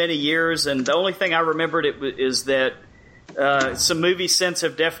been many, many years, and the only thing I remembered is that some movie sense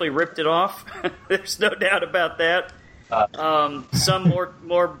have definitely ripped it off. There's no doubt about that. Some more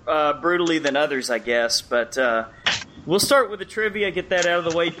brutally than others, I guess, but we'll start with the trivia, get that out of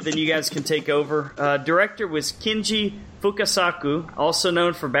the way, then you guys can take over. Director was Kinji Fukasaku, also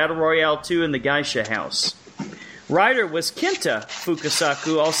known for Battle Royale 2 and the Geisha House. Writer was Kenta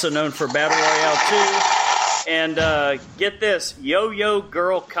Fukasaku, also known for Battle Royale 2. And get this, Yo-Yo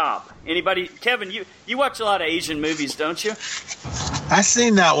Girl Cop. Anybody? Kevin, you watch a lot of Asian movies, don't you? I've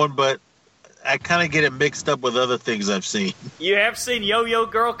seen that one, but I kind of get it mixed up with other things I've seen. You have seen Yo-Yo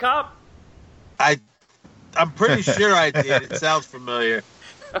Girl Cop? I'm pretty sure I did. It sounds familiar.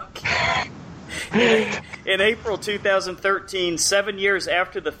 Okay. In April 2013, 7 years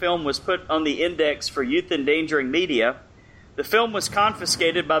after the film was put on the index for youth-endangering media, the film was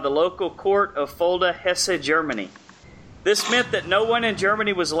confiscated by the local court of Fulda, Hesse, Germany. This meant that no one in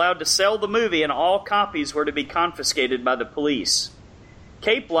Germany was allowed to sell the movie, and all copies were to be confiscated by the police.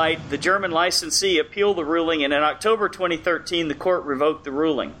 Cape Light, the German licensee, appealed the ruling, and in October 2013, the court revoked the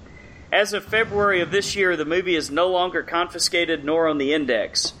ruling. As of February of this year, the movie is no longer confiscated nor on the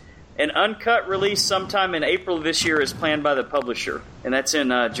index. An uncut release sometime in April of this year is planned by the publisher, and that's in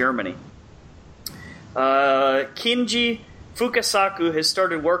Germany. Kinji Fukasaku had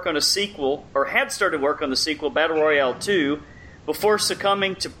started work on the sequel, Battle Royale 2, before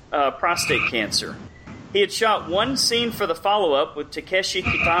succumbing to prostate cancer. He had shot one scene for the follow-up with Takeshi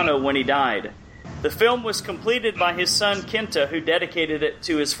Kitano when he died. The film was completed by his son Kenta, who dedicated it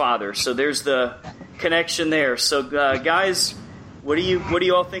to his father. So there's the connection there. So guys, what do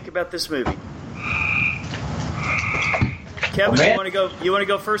you all think about this movie? Kevin, you want to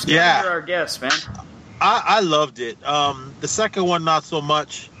go first? Kevin, Yeah. you're our guest, man. I loved it. The second one, not so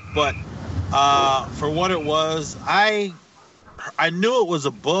much, but for what it was, I knew it was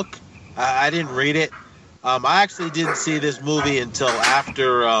a book. I didn't read it. I actually didn't see this movie until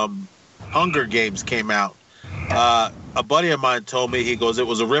after Hunger Games came out. A buddy of mine told me, he goes, it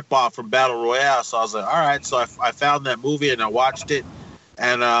was a ripoff from Battle Royale. So I was like, all right. So I found that movie and I watched it,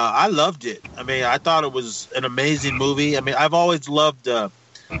 and I loved it. I mean, I thought it was an amazing movie. I mean, I've always loved the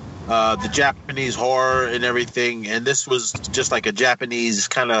Japanese horror and everything, and this was just like a Japanese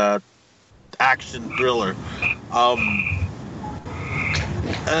kind of action thriller. But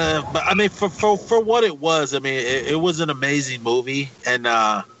I mean, for what it was, I mean, it was an amazing movie, and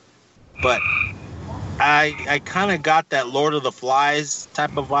but I kind of got that Lord of the Flies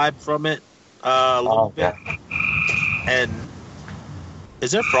type of vibe from it a little bit. And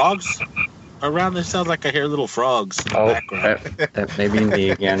is there frogs around? There sounds like I hear little frogs in the background. That may be me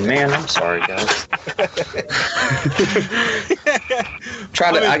again. Man, I'm sorry, guys.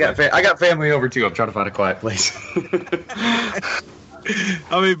 I got family over too. I'm trying to find a quiet place.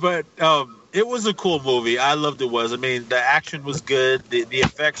 I mean, but it was a cool movie. I loved it. I mean, the action was good. The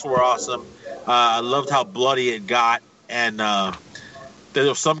effects were awesome. I loved how bloody it got, and there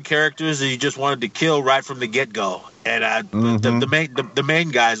were some characters that you just wanted to kill right from the get go. And the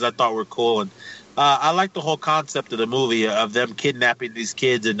main guys I thought were cool, and I like the whole concept of the movie of them kidnapping these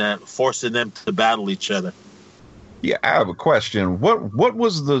kids and forcing them to battle each other. Yeah, I have a question. What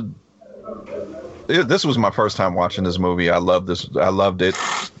was the? This was my first time watching this movie. I loved this. I loved it.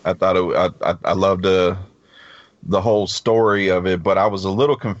 I thought I loved the whole story of it, but I was a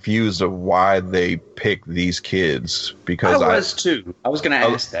little confused of why they picked these kids because I was too. I was going to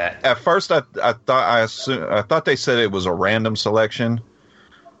ask that. At first, I thought they said it was a random selection,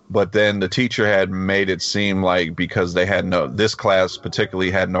 but then the teacher had made it seem like because they had this class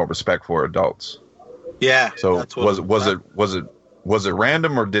particularly had no respect for adults. Yeah. So was it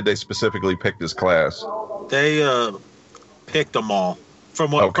random or did they specifically pick this class? They picked them all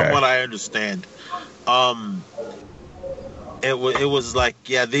from what I understand. It was like,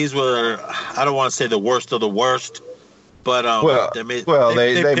 yeah, these were, I don't want to say the worst of the worst, but they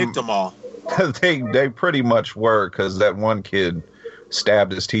picked them all. They pretty much were, because that one kid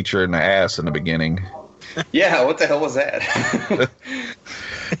stabbed his teacher in the ass in the beginning. Yeah, what the hell was that?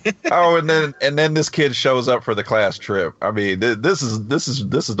 Oh, and then this kid shows up for the class trip. I mean, this is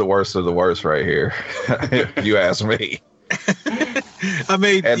the worst of the worst right here. If you ask me. I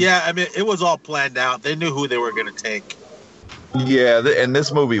mean, it was all planned out. They knew who they were going to take. Yeah, and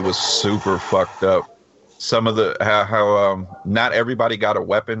this movie was super fucked up. Some of the how not everybody got a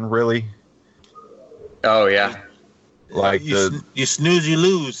weapon really. Oh yeah, like you snooze, you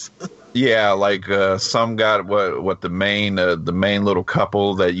lose. Yeah, like some got what the main little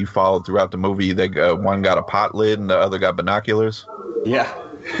couple that you followed throughout the movie. One got a pot lid and the other got binoculars. Yeah,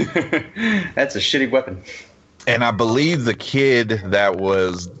 that's a shitty weapon. And I believe the kid that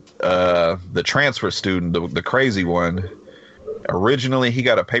was the transfer student, the crazy one, originally he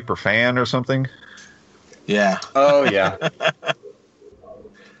got a paper fan or something. Yeah. Oh, yeah.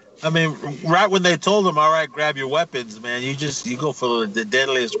 I mean, right when they told him, all right, grab your weapons, man, you go for the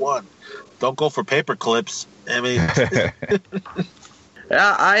deadliest one. Don't go for paper clips. I mean.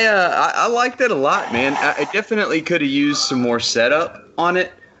 Yeah, I liked it a lot, man. I definitely could have used some more setup on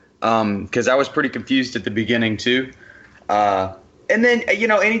it. Because I was pretty confused at the beginning too, and then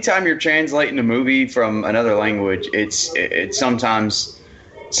anytime you're translating a movie from another language, it's sometimes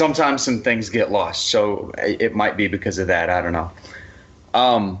some things get lost. So it might be because of that. I don't know.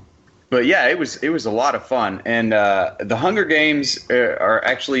 But yeah, it was a lot of fun, and the Hunger Games are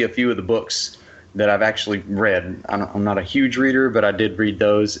actually a few of the books that I've actually read. I'm not a huge reader, but I did read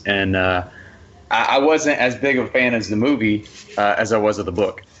those, and I wasn't as big of a fan as the movie as I was of the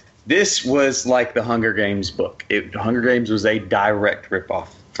book. This was like the Hunger Games book. Hunger Games was a direct ripoff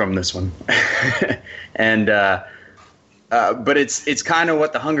from this one, and but it's kind of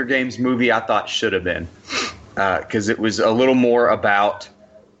what the Hunger Games movie I thought should have been, because it was a little more about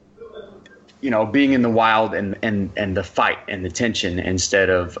being in the wild and the fight and the tension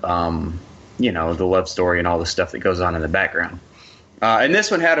instead of the love story and all the stuff that goes on in the background. And this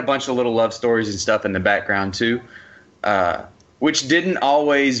one had a bunch of little love stories and stuff in the background too. Which didn't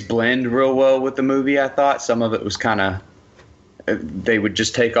always blend real well with the movie, I thought. Some of it was kind of... They would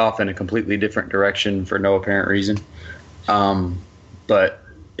just take off in a completely different direction for no apparent reason. But, for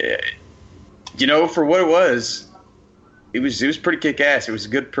what it was pretty kick-ass. It was a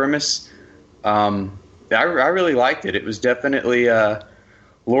good premise. I really liked it. It was definitely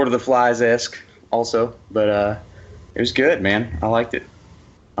Lord of the Flies-esque also. But it was good, man. I liked it.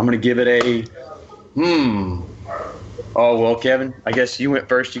 I'm going to give it a... Oh, well, Kevin, I guess you went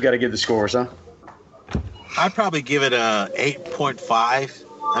first. You got to give the scores, huh? I'd probably give it a 8.5.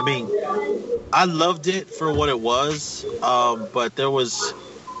 I mean, I loved it for what it was, but there was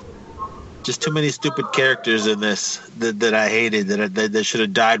just too many stupid characters in this that I hated, that should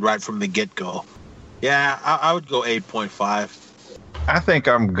have died right from the get-go. Yeah, I would go 8.5. I think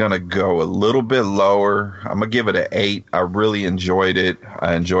I'm going to go a little bit lower. I'm going to give it an 8. I really enjoyed it.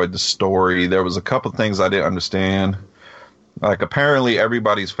 I enjoyed the story. There was a couple things I didn't understand. Like, apparently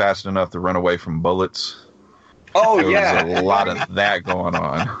everybody's fast enough to run away from bullets. Oh, there was a lot of that going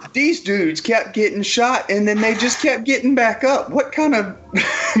on. These dudes kept getting shot, and then they just kept getting back up. What kind of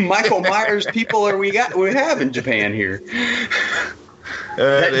Michael Myers people we have in Japan here?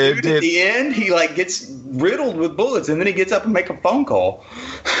 That dude at the end, he gets riddled with bullets, and then he gets up and make a phone call.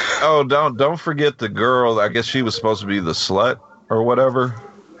 Oh, don't forget the girl. I guess she was supposed to be the slut or whatever.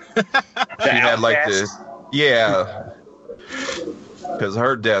 She had yeah. Because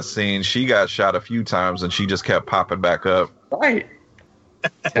her death scene, she got shot a few times and she just kept popping back up. Right.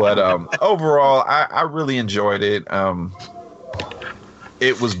 But overall, I really enjoyed it.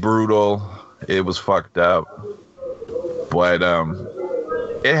 It was brutal. It was fucked up. But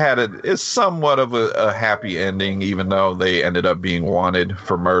it's somewhat of a happy ending, even though they ended up being wanted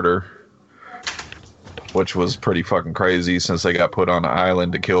for murder, which was pretty fucking crazy since they got put on an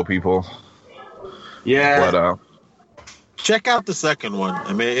island to kill people. Yeah. But check out the second one.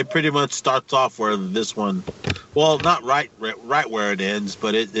 I mean, it pretty much starts off where this one, well, not right where it ends,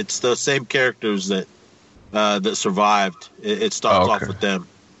 but it's the same characters that survived. It starts off with them.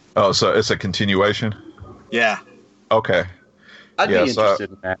 Oh, so it's a continuation? Yeah. Okay. I'd be interested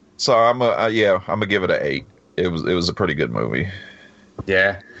in that. So I'm gonna give it an 8. It was a pretty good movie.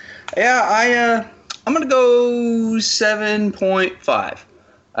 Yeah. I'm gonna go 7.5.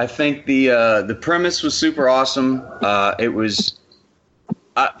 I think the premise was super awesome. It was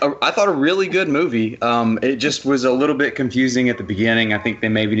I thought a really good movie. It just was a little bit confusing at the beginning. I think they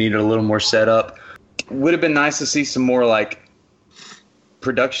maybe needed a little more setup. Would have been nice to see some more like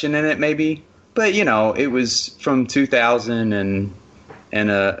production in it, maybe. But it was from 2000 and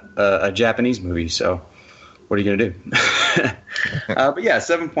a Japanese movie. So what are you gonna do? But yeah,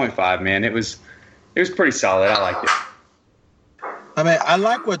 7.5. Man, it was pretty solid. I liked it. I mean, I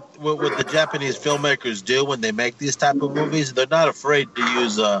like what the Japanese filmmakers do when they make these type of movies. They're not afraid to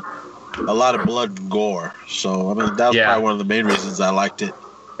use a lot of blood and gore. So, I mean, that was probably one of the main reasons I liked it.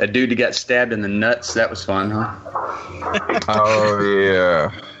 A dude that got stabbed in the nuts, that was fun, huh? Oh,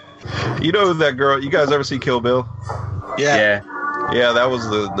 yeah. You know that girl, you guys ever see Kill Bill? Yeah. Yeah, that was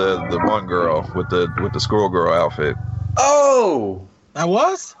the one girl with the squirrel girl outfit. Oh! That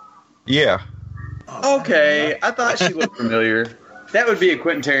was? Yeah. Okay, I thought she looked familiar. That would be a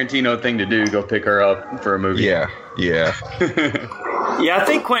Quentin Tarantino thing to do, go pick her up for a movie. Yeah. Yeah, I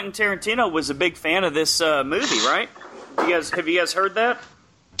think Quentin Tarantino was a big fan of this movie, right? Have you guys heard that?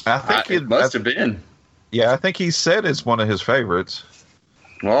 I think it must have been. Yeah, I think he said it's one of his favorites.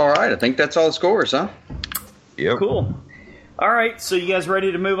 Well, all right, I think that's all the scores, huh? Yep. Cool. All right, so you guys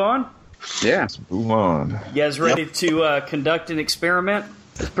ready to move on? Yeah. Let's move on. You guys ready to conduct an experiment?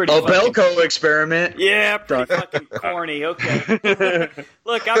 Belko Experiment. Yeah, pretty fucking corny. Okay.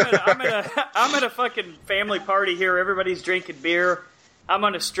 Look, I'm at a fucking family party here. Everybody's drinking beer. I'm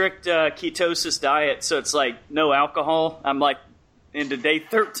on a strict ketosis diet, so it's like no alcohol. I'm like into day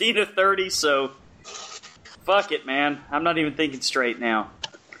 13 of 30, so fuck it, man. I'm not even thinking straight now.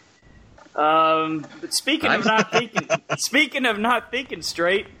 But speaking of not thinking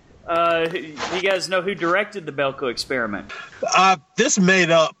straight, you guys know who directed the Belko Experiment? This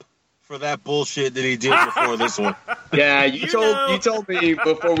made up for that bullshit that he did before this one. Yeah, you told me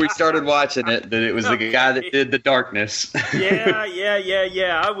before we started watching it that it was the guy that did The Darkness. Yeah.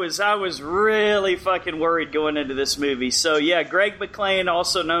 I was really fucking worried going into this movie. So yeah, Greg McLean,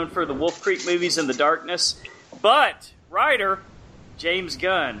 also known for the Wolf Creek movies and The Darkness, but writer James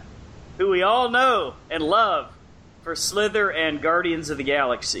Gunn, who we all know and love for Slither and Guardians of the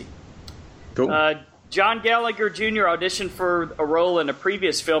Galaxy. Cool. John Gallagher Jr. auditioned for a role in a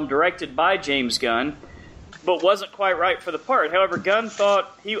previous film directed by James Gunn, but wasn't quite right for the part. However, Gunn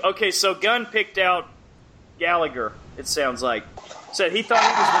Gunn picked out Gallagher, it sounds like. Said he thought he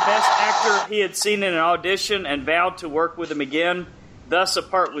was the best actor he had seen in an audition and vowed to work with him again. Thus, a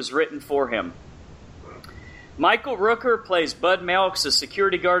part was written for him. Michael Rooker plays Bud Melks, a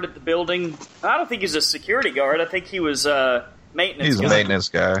security guard at the building. I don't think he's a security guard. I think he was maintenance He's guy. a maintenance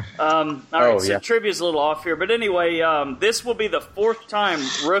guy. All right, so trivia's a little off here. But anyway, this will be the 4th time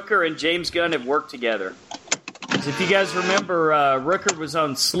Rooker and James Gunn have worked together. So if you guys remember, Rooker was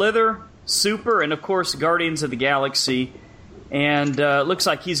on Slither, Super, and of course Guardians of the Galaxy. And it looks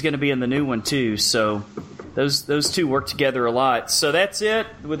like he's going to be in the new one too. So those two work together a lot. So that's it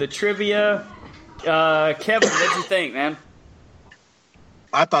with the trivia. Kevin, what'd you think, man?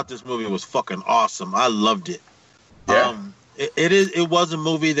 I thought this movie was fucking awesome. I loved it. Yeah. It was a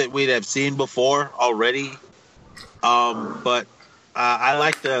movie that we'd have seen before already. But I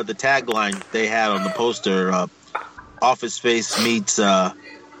like the tagline they had on the poster, Office Space meets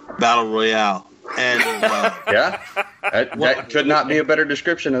Battle Royale. And yeah, that could not be a better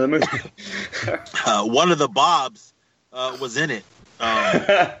description of the movie. One of the Bobs was in it.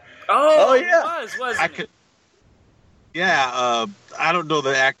 Oh yeah, it was. I don't know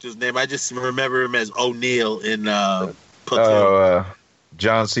the actor's name. I just remember him as O'Neill in Platoon.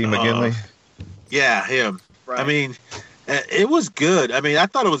 John C. McGinley. Yeah, him. Right. I mean, it was good. I mean, I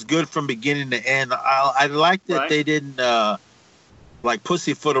thought it was good from beginning to end. I liked that they didn't like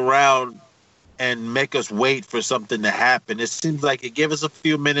pussyfoot around and make us wait for something to happen. It seems like it gave us a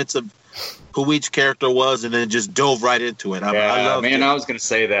few minutes of who each character was, and then just dove right into it. I loved it. I was going to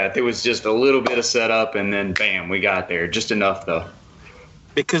say that. There was just a little bit of setup, and then bam, we got there. Just enough, though.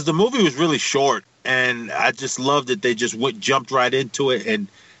 Because the movie was really short, and I just loved that they just jumped right into it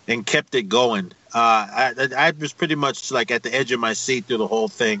and kept it going. I was pretty much like at the edge of my seat through the whole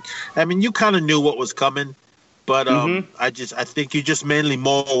thing. I mean, you kind of knew what was coming, but I think you just mainly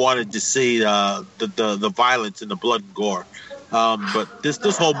more wanted to see the violence and the blood and gore. But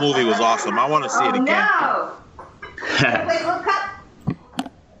this whole movie was awesome. I want to see it again.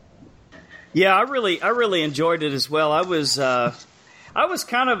 Yeah, I really enjoyed it as well. I was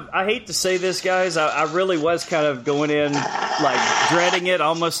kind of, I hate to say this, guys, I really was kind of going in like dreading it,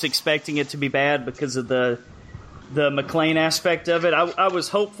 almost expecting it to be bad because of the McClane aspect of it. I was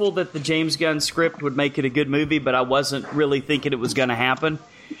hopeful that the James Gunn script would make it a good movie, but I wasn't really thinking it was going to happen.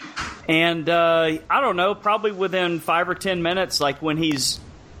 And I don't know, probably within 5 or 10 minutes, like when he's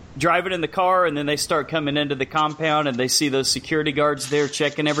driving in the car and then they start coming into the compound and they see those security guards there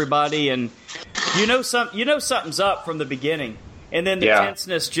checking everybody, and you know something's up from the beginning. And then the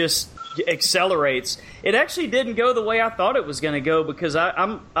tenseness just accelerates. It actually didn't go the way I thought it was going to go, because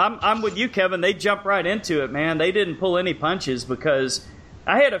I'm with you, Kevin. They jumped right into it, man. They didn't pull any punches, because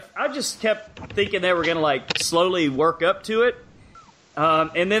I just kept thinking they were going to like slowly work up to it.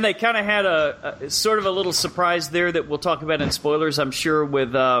 And then they kind of had a sort of a little surprise there that we'll talk about in spoilers, I'm sure,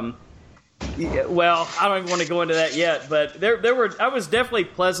 with well, I don't even want to go into that yet, but I was definitely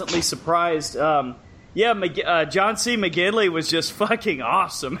pleasantly surprised. John C. McGinley was just fucking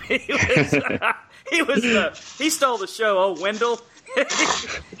awesome. He stole the show. Oh, Wendell.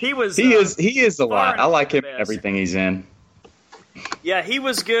 He is a lot. I like him in everything he's in. Yeah, he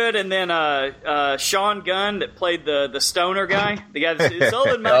was good. And then Sean Gunn, that played the stoner guy, the guy that's, it's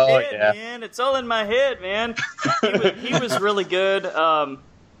all in my head, man. It's all in my head, man. He was really good. How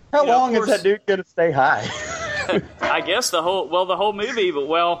long is that dude going to stay high? I guess the whole movie, but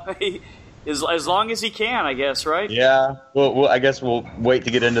as long as he can, I guess, right? Yeah. Well, I guess we'll wait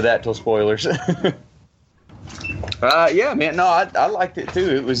to get into that till spoilers. Yeah, man. No, I liked it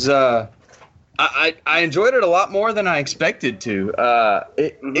too. It was. I enjoyed it a lot more than I expected to.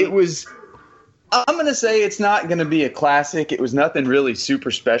 It was. I'm gonna say it's not gonna be a classic. It was nothing really super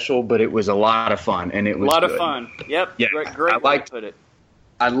special, but it was a lot of fun, and it was a lot good. of fun. Yep. Yeah. Great way to put it.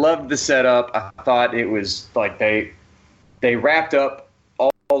 I loved the setup. I thought it was like they wrapped up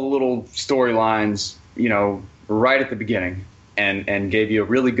all the little storylines, right at the beginning, and gave you a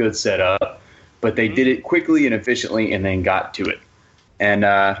really good setup. But they did it quickly and efficiently, and then got to it. And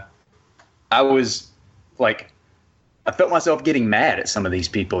I was like, I felt myself getting mad at some of these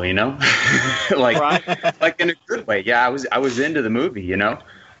people, like in a good way. Yeah, I was into the movie,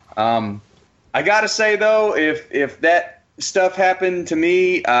 I gotta say though, if that stuff happened to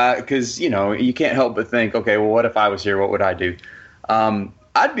me, because you can't help but think, okay, well, what if I was here? What would I do?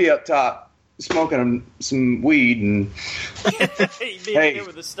 I'd be up top smoking some weed, and hey,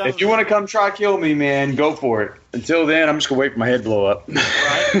 if you want to come try kill me, man, go for it. Until then, I'm just gonna wait for my head to blow up.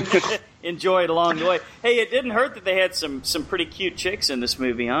 Right. Enjoy it along the way. Hey, it didn't hurt that they had some pretty cute chicks in this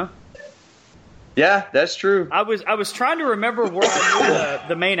movie, huh? Yeah, that's true. I was trying to remember where I knew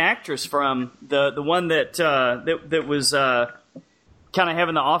the main actress from, the one that was kind of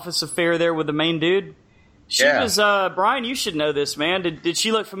having the office affair there with the main dude. She was Brian. You should know this, man. Did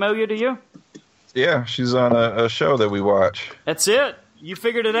she look familiar to you? Yeah, she's on a show that we watch. That's it. You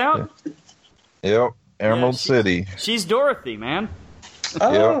figured it out? Yeah. Yep, Emerald City. She's Dorothy, man.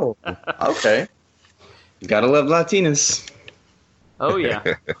 Oh, okay. You gotta love Latinas. Oh yeah.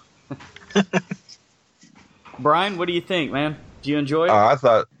 Brian, what do you think, man? Do you enjoy it? I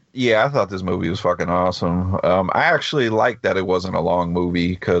thought this movie was fucking awesome. I actually liked that it wasn't a long movie,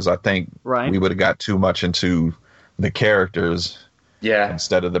 because I think we would have got too much into the characters,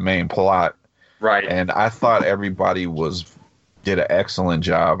 instead of the main plot. Right. And I thought everybody did an excellent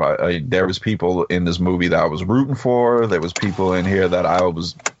job. There was people in this movie that I was rooting for. There was people in here that I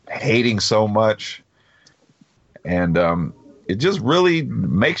was hating so much. And it just really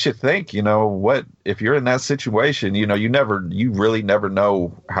makes you think, what if you're in that situation, you really never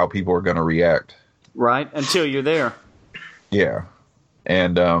know how people are going to react. Right, until you're there. Yeah.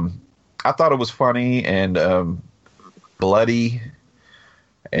 And I thought it was funny and bloody.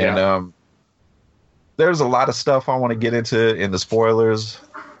 And there's a lot of stuff I want to get into in the spoilers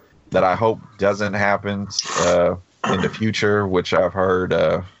that I hope doesn't happen in the future, which I've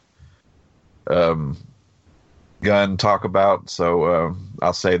heard Gunn talk about. So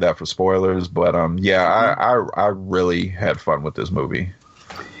I'll say that for spoilers. But I really had fun with this movie.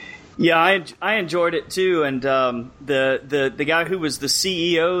 Yeah, I enjoyed it too, and the guy who was the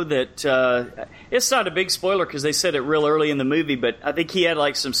CEO that it's not a big spoiler because they said it real early in the movie, but I think he had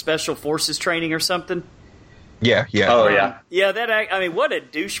like some special forces training or something. Yeah. Oh yeah. Yeah, I mean, what a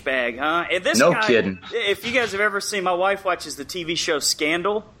douchebag, huh? And this No guy, kidding. If you guys have ever seen, my wife watches the TV show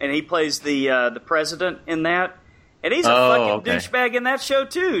Scandal, and he plays the president in that. And he's a fucking douchebag in that show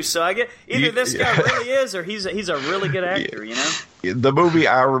too. So I get either this guy really is, or he's a really good actor. You know, the movie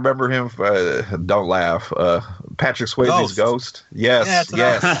I remember him. Don't laugh. Patrick Swayze's Ghost. Yes.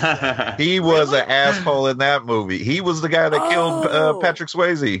 He was an asshole in that movie. He was the guy that killed Patrick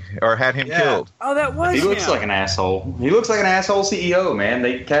Swayze, or had him killed. Oh, that was. He looks like an asshole. He looks like an asshole CEO. Man,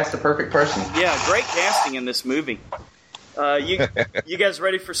 they cast the perfect person. Yeah, great casting in this movie. You guys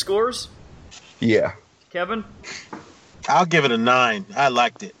ready for scores? Yeah. Kevin? I'll give it a 9. I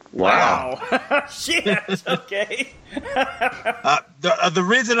liked it. Wow. Shit. Okay. The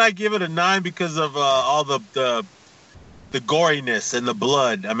reason I give it a 9 because of all the goriness and the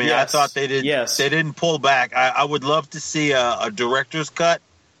blood. I mean, I thought they didn't pull back. I would love to see a director's cut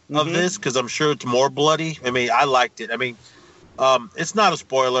of this because I'm sure it's more bloody. I mean, I liked it. I mean, it's not a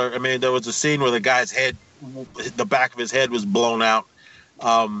spoiler. I mean, there was a scene where the guy's head, the back of his head was blown out.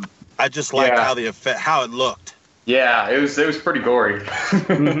 I just liked how it looked. Yeah, it was pretty gory.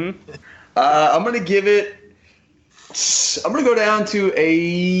 I'm gonna give it. I'm gonna go down to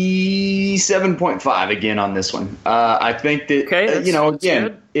a 7.5 again on this one. I think that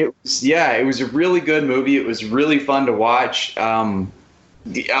again, it was a really good movie. It was really fun to watch. I'll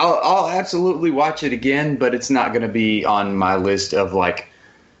absolutely watch it again, but it's not going to be on my list of like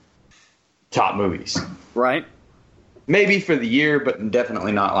top movies. Right. Maybe for the year, but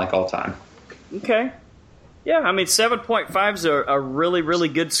definitely not like all time. Okay. Yeah, I mean 7.5 is a really, really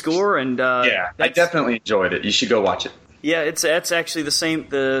good score, and I definitely enjoyed it. You should go watch it. Yeah, that's actually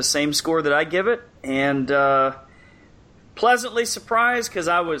the same score that I give it, and pleasantly surprised because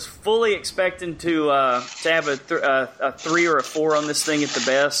I was fully expecting to have a 3 or a 4 on this thing at the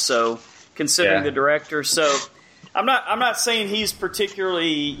best. So considering the director, so I'm not saying he's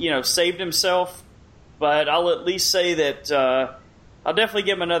particularly saved himself, but I'll at least say that. I'll definitely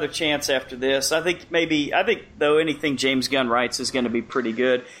give him another chance after this. I think though anything James Gunn writes is going to be pretty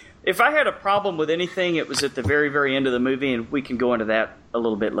good. If I had a problem with anything, it was at the very, very end of the movie, and we can go into that a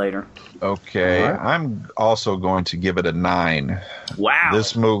little bit later. Okay, right. I'm also going to give it a 9. Wow.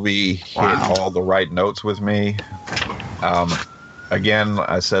 This movie hit all the right notes with me. Again,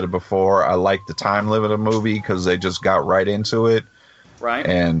 I said it before, I like the time limit of the movie because they just got right into it. Right.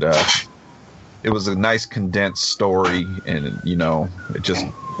 And it was a nice condensed story, and it just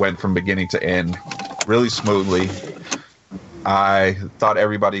went from beginning to end really smoothly. I thought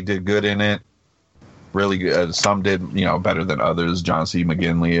everybody did good in it, really good. Some did better than others. John C.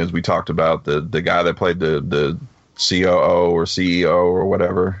 McGinley, as we talked about, the guy that played the COO or CEO or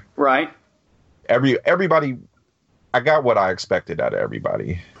whatever. Right. Everybody, I got what I expected out of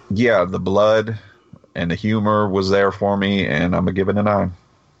everybody. Yeah, the blood and the humor was there for me, and I'm gonna give it a 9.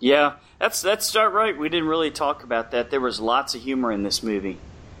 Yeah. That's right. We didn't really talk about that. There was lots of humor in this movie.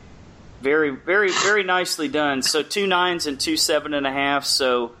 Very, very, very nicely done. So 2 9s and 2 7.5.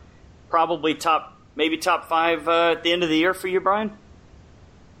 So probably top 5 at the end of the year for you, Brian.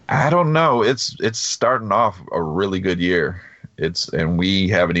 I don't know. It's starting off a really good year. And we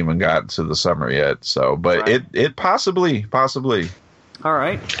haven't even got to the summer yet. So, but right. it possibly. All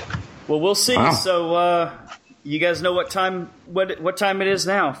right. Well, we'll see. Wow. So. You guys know what time it is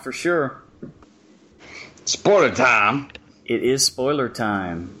now, for sure. Spoiler time. It is spoiler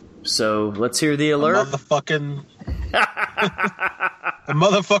time. So let's hear the alert. The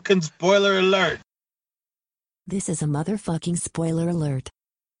motherfucking spoiler alert. This is a motherfucking spoiler alert.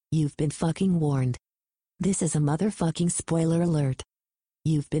 You've been fucking warned. This is a motherfucking spoiler alert.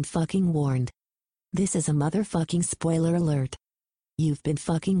 You've been fucking warned. This is a motherfucking spoiler alert. You've been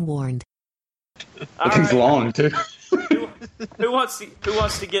fucking warned. It's long too. Who wants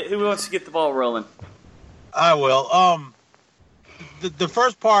to get the ball rolling? I will. The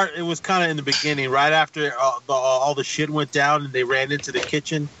first part, it was kind of in the beginning, right after all the shit went down and they ran into the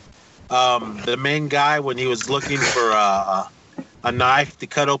kitchen. The main guy, when he was looking for a knife to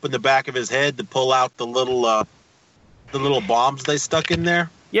cut open the back of his head to pull out the little bombs they stuck in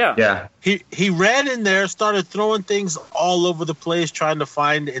there. Yeah. He ran in there, started throwing things all over the place, trying to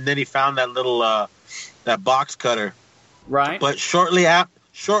find, and then he found that little that box cutter. Right. But shortly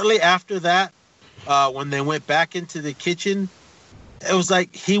after that, when they went back into the kitchen, it was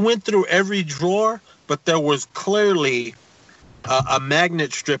like he went through every drawer, but there was clearly a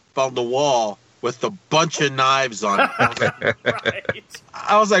magnet strip on the wall with a bunch of knives on it. Right.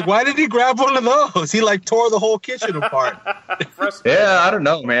 I was like, why did he grab one of those? He like tore the whole kitchen apart. Yeah, I don't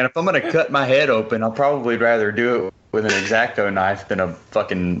know, man. If I'm gonna cut my head open, I'll probably rather do it with an X-Acto knife than a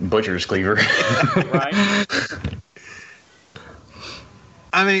fucking butcher's cleaver. Right.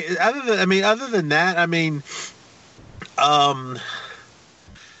 Other than that, I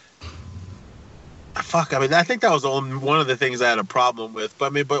think that was one of the things I had a problem with.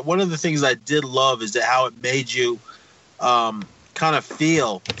 But one of the things I did love is that how it made you kind of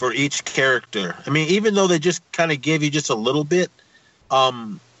feel for each character. I mean, even though they just kind of gave you just a little bit,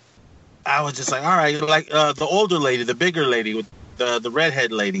 I was just like, all right, like the older lady, the bigger lady with the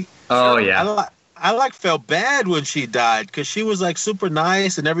redhead lady. Oh yeah. I felt bad when she died because she was like super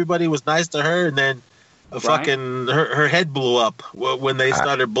nice and everybody was nice to her, and then fucking her head blew up when they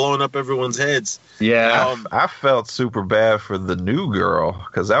started blowing up everyone's heads. Yeah, I felt super bad for the new girl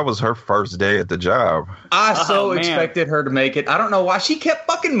because that was her first day at the job. I expected her to make it. I don't know why she kept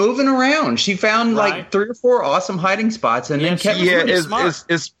fucking moving around. She found like 3 or 4 awesome hiding spots and then kept. Yeah,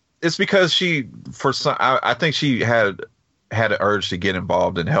 it's because I think she had an urge to get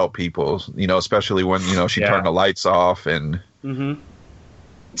involved and help people. Especially when she turned the lights off and. Mm-hmm.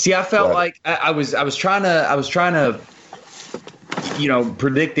 See, I felt like I was trying to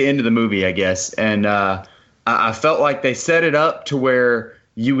predict the end of the movie, I guess, and I felt like they set it up to where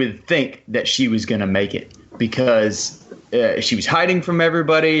you would think that she was going to make it because she was hiding from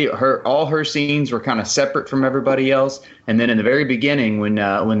everybody. All her scenes were kind of separate from everybody else, and then in the very beginning, when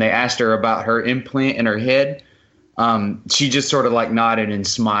they asked her about her implant in her head, she just sort of like nodded and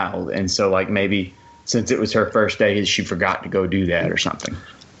smiled, and so like maybe since it was her first day, she forgot to go do that or something.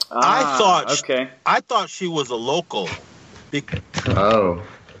 I thought she was a local. Oh.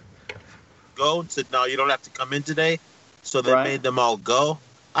 Go and said, no, you don't have to come in today. So they made them all go.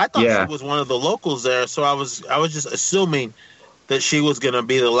 I thought she was one of the locals there, so I was just assuming that she was going to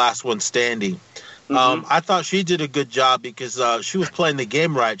be the last one standing. Mm-hmm. I thought she did a good job because she was playing the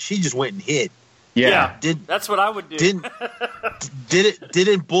game right. She just went and hid. Yeah, that's what I would do.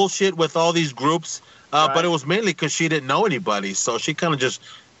 Didn't bullshit with all these groups, but it was mainly because she didn't know anybody, so she kind of just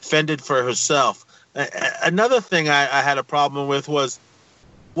fended for herself. Another thing I had a problem with was,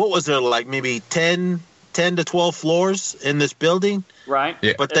 what was there, like maybe 10 to 12 floors in this building? Right.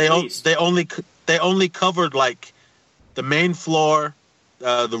 Yeah. But they only covered like the main floor,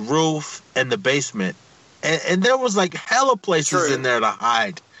 the roof, and the basement, and there was like hella places in there to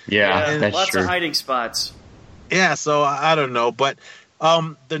hide. Yeah, that's lots true. of hiding spots. Yeah, so I don't know, but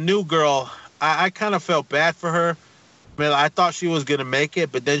the new girl, I kind of felt bad for her. I mean, I thought she was gonna make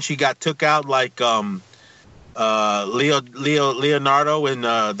it, but then she took out like Leonardo in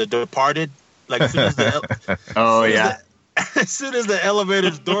The Departed. Like as soon as as soon as the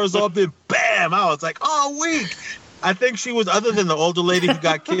elevator's doors open, bam! I was like, oh, weak. I think she was, other than the older lady who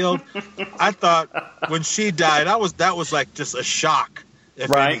got killed. I thought when she died, that was like just a shock,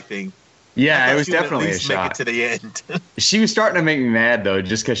 if anything. Yeah, it was definitely a shock. Make it to the end. She was starting to make me mad though,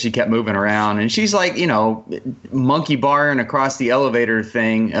 just because she kept moving around, and she's like, monkey barring across the elevator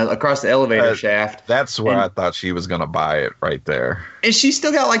thing, across the elevator shaft. That's where I thought she was gonna buy it right there. And she's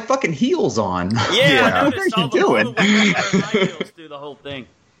still got like fucking heels on. Yeah, what are you doing? Heels through the whole thing.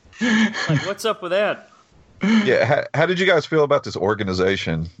 Like, what's up with that? Yeah, how did you guys feel about this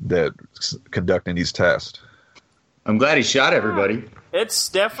organization that's conducting these tests? I'm glad he shot everybody. It's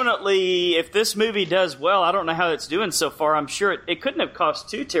definitely, if this movie does well, I don't know how it's doing so far. I'm sure it couldn't have cost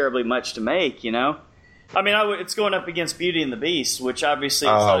too terribly much to make, I mean, it's going up against Beauty and the Beast, which obviously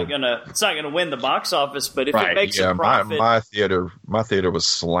it's not gonna win the box office, but if it makes a profit, my theater was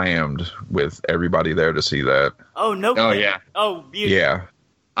slammed with everybody there to see that. Oh no! Oh yeah! Oh Beauty! Yeah,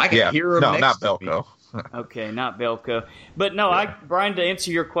 I can hear him. No, next not to Belko. Okay, not Belko, but no, Brian. To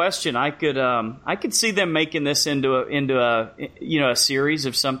answer your question, I could see them making this into a series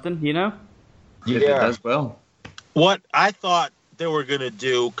of something, If it does well. What I thought they were gonna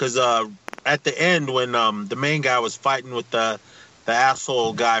do, because at the end when the main guy was fighting with the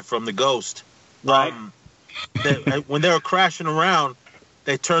asshole guy from the Ghost, right? When they were crashing around,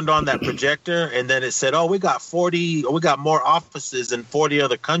 they turned on that projector, and then it said, "Oh, we got more offices in 40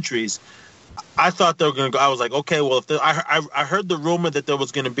 other countries." I thought they were going to go. I was like, okay, well, I heard the rumor that there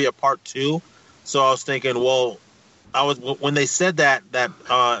was going to be a part 2, so I was thinking, well, when they said that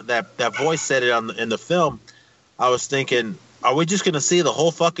voice said it in the film, I was thinking, are we just going to see the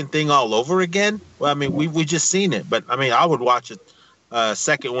whole fucking thing all over again? Well, I mean, we just seen it, but I mean, I would watch a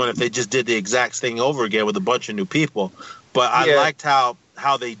second one if they just did the exact thing over again with a bunch of new people. But I liked how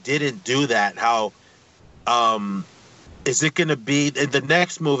they didn't do that. How is it going to be in the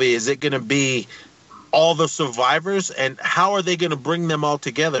next movie? Is it going to be all the survivors, and how are they going to bring them all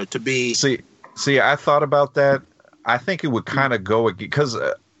together to be? See, I thought about that. I think it would kind of go because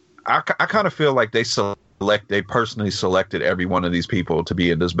I kind of feel like they personally selected every one of these people to be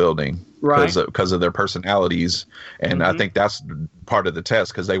in this building, right? Because of their personalities, and I think that's part of the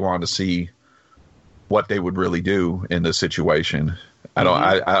test because they wanted to see what they would really do in this situation. I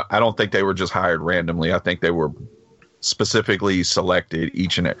don't think they were just hired randomly. I think they were specifically selected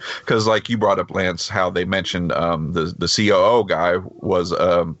each and every, because like you brought up, Lance, how they mentioned the COO guy was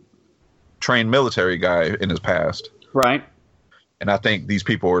a trained military guy in his past, right? And I think these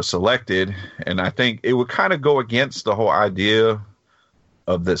people were selected, and I think it would kind of go against the whole idea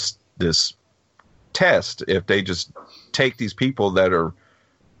of this test if they just take these people that are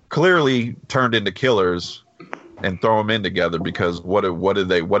clearly turned into killers and throw them in together, because what are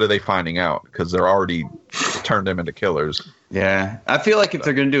they finding out? Because they're already turned them into killers. Yeah, I feel like if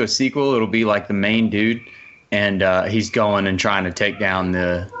they're going to do a sequel, it'll be like the main dude, and he's going and trying to take down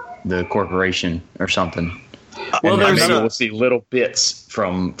the corporation or something. Well, and maybe we'll see little bits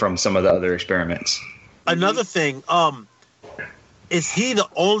from some of the other experiments. Another thing, is he the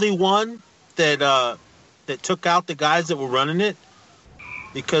only one that took out the guys that were running it?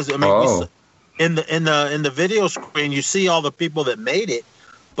 Because I mean, in the video screen, you see all the people that made it,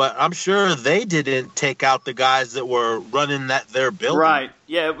 but I'm sure they didn't take out the guys that were running their building. Right.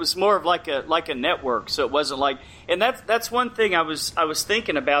 Yeah, it was more of like a network, so it wasn't like. And that's one thing I was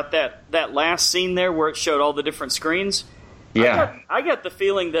thinking about that last scene there where it showed all the different screens. Yeah. I got the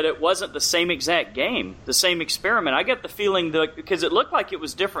feeling that it wasn't the same exact game, the same experiment. I got the feeling that because it looked like it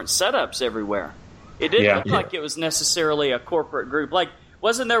was different setups everywhere. It didn't look like it was necessarily a corporate group. Like,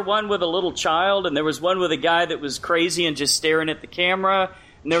 wasn't there one with a little child, and there was one with a guy that was crazy and just staring at the camera,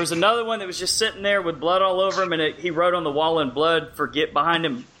 and there was another one that was just sitting there with blood all over him, and he wrote on the wall in blood, "Forget behind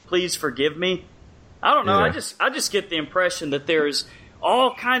him, please forgive me." I don't know. Yeah. I just get the impression that there's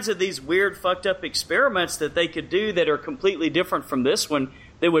all kinds of these weird, fucked up experiments that they could do that are completely different from this one.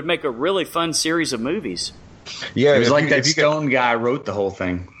 That would make a really fun series of movies. Yeah, it was like that Stone guy wrote the whole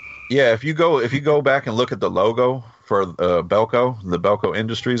thing. Yeah, if you go back and look at the logo for Belko, the Belko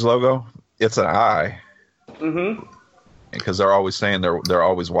Industries logo, it's an eye. Mm-hmm. Because they're always saying they're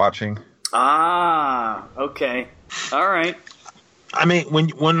always watching. Ah, okay, all right. I mean,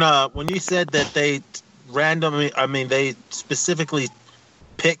 when you said that they randomly, I mean, they specifically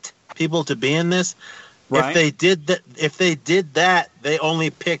picked people to be in this. Right. If they did that, they only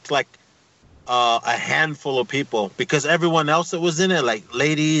picked like a handful of people, because everyone else that was in it, like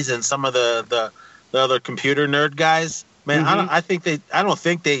ladies and some of the other computer nerd guys, man, I don't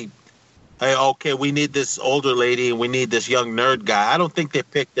think they hey, okay, we need this older lady and we need this young nerd guy. I don't think they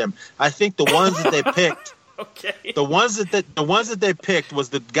picked them. I think the ones that they picked, the ones that they picked was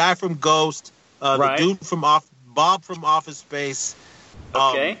the guy from Ghost, the dude from Bob from Office Space,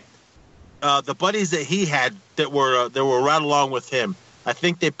 the buddies that he had that were right along with him. I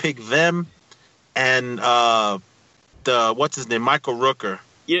think they picked them. And what's his name, Michael Rooker.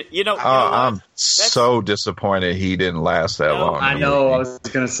 You know, I'm so disappointed he didn't last that long. I know. I was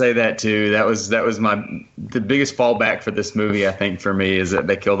going to say that too. That was the biggest fallback for this movie. I think for me is that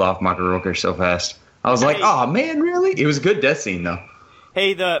they killed off Michael Rooker so fast. I was like, oh man, really? It was a good death scene though.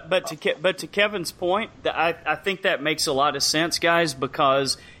 Hey, but to Kevin's point, I think that makes a lot of sense, guys,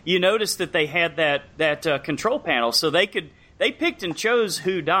 because you notice that they had that control panel, so they picked and chose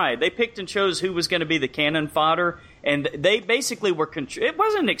who died. They picked and chose who was going to be the cannon fodder, and they basically were. It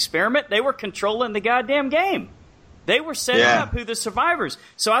wasn't an experiment. They were controlling the goddamn game. They were setting up who the survivors.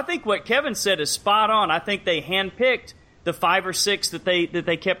 So I think what Kevin said is spot on. I think they handpicked the 5 or 6 that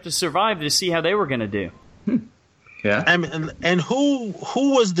they kept to survive to see how they were going to do. Yeah. And who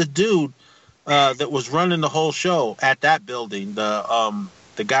was the dude that was running the whole show at that building? The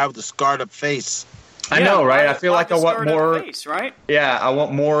guy with the scarred up face. I know, right? I feel like I want more. Face, right? Yeah, I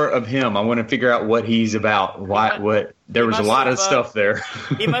want more of him. I want to figure out what he's about. What there was a lot of stuff there.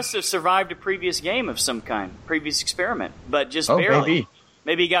 He must have survived a previous game of some kind, previous experiment, but just barely.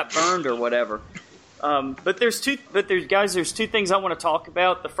 Maybe he got burned or whatever. But there's two things I want to talk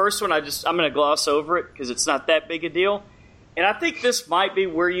about. The first one, I'm going to gloss over it because it's not that big a deal. And I think this might be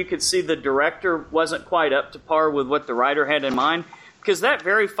where you could see the director wasn't quite up to par with what the writer had in mind. Because that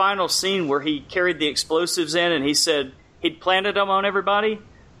very final scene where he carried the explosives in and he said he'd planted them on everybody,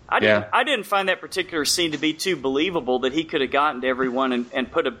 I didn't find that particular scene to be too believable that he could have gotten to everyone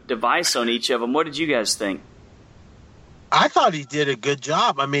and put a device on each of them. What did you guys think? I thought he did a good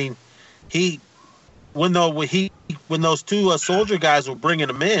job. I mean, when those 2 soldier guys were bringing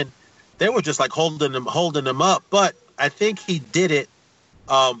him in, they were just like holding him up. But think he did it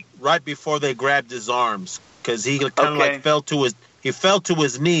right before they grabbed his arms, because he kind of like fell to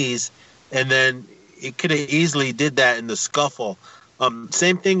his knees, and then he could have easily did that in the scuffle.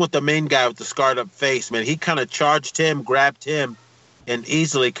 Same thing with the main guy with the scarred up face, man. He kind of charged him, grabbed him, and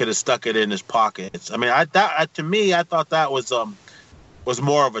easily could have stuck it in his pockets. I mean, I thought that was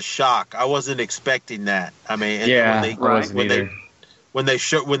more of a shock. I wasn't expecting that. I mean, when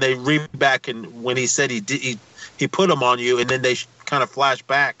they read back and when he said he put him on you, and then they kind of flash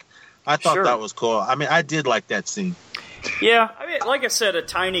back, I thought that was cool. I mean, I did like that scene. Yeah, I mean, like I said, a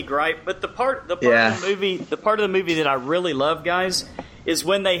tiny gripe, but the part of the movie that I really love, guys, is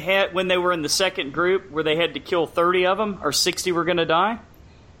when they were in the second group where they had to kill 30 of them or 60 were going to die,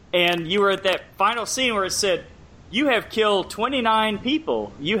 and you were at that final scene where it said, "You have killed 29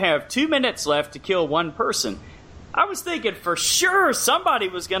 people. You have 2 minutes left to kill one person." I was thinking for sure somebody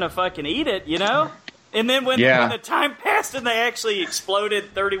was going to fucking eat it, you know? And then when the time passed and they actually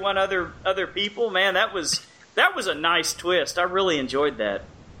exploded 31 other people, man, that was a nice twist. I really enjoyed that.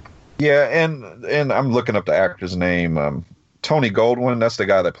 Yeah, and I'm looking up the actor's name. Tony Goldwyn, that's the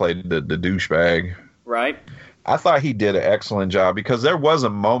guy that played the douchebag. Right. I thought he did an excellent job, because there was a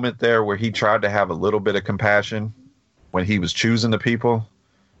moment there where he tried to have a little bit of compassion when he was choosing the people,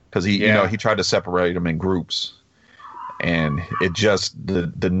 because he tried to separate them in groups, and it just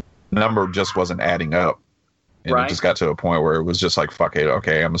the number just wasn't adding up, and it just got to a point where it was just like, fuck it,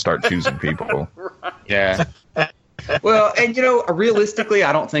 okay, I'm gonna start choosing people. Right. Yeah. Well, and realistically,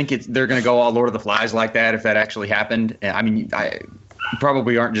 I don't think they're going to go all Lord of the Flies like that if that actually happened. I mean,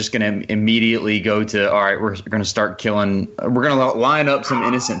 probably aren't just going to immediately go to, all right, we're going to start killing, we're going to line up some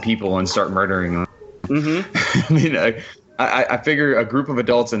innocent people and start murdering them. Mm-hmm. I mean, I figure a group of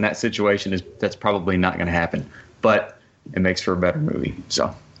adults in that situation that's probably not going to happen, but it makes for a better movie.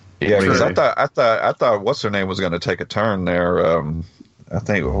 So yeah, because I thought what's her name was going to take a turn there. I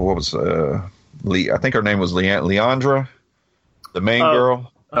think I think her name was Leandra, the main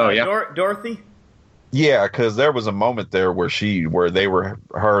girl. Oh yeah, Dorothy. Yeah, because there was a moment there where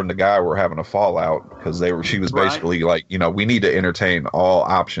her and the guy were having a fallout, because she was basically like, we need to entertain all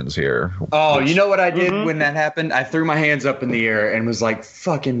options here. Oh, you know what I did when that happened? I threw my hands up in the air and was like,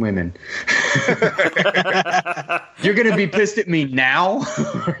 "Fucking women! You're gonna be pissed at me now?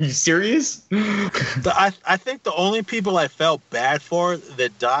 Are you serious?" I think the only people I felt bad for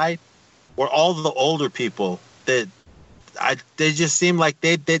that died were all the older people. They just seemed like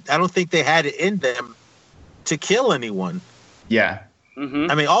they I don't think they had it in them to kill anyone. Yeah. Mm-hmm.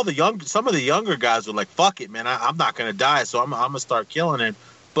 I mean, some of the younger guys were like, "Fuck it, man! I'm not gonna die, so I'm gonna start killing him."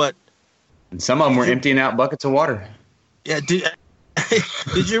 But and some of them were emptying out buckets of water. Yeah. Did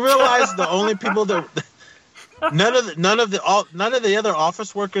you realize the only people that none of the other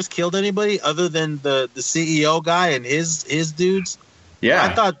office workers killed anybody other than the CEO guy and his dudes? Yeah.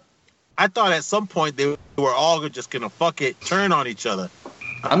 I thought at some point they were all just gonna fuck it, turn on each other.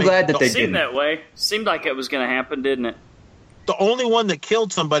 I'm glad that they didn't. Seemed that way. Seemed like it was going to happen, didn't it? The only one that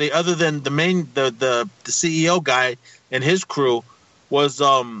killed somebody other than the CEO guy and his crew was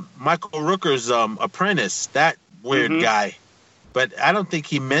Michael Rooker's apprentice, that weird guy. But I don't think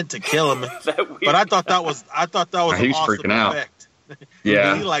he meant to kill him. But I thought that was an he's awesome freaking out. effect.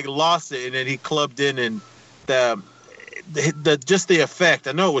 Yeah, he like lost it, and then he clubbed in, and the effect.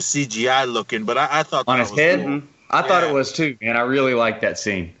 I know it was CGI looking, but I thought on that his was head. cool. I thought it was too, man. I really liked that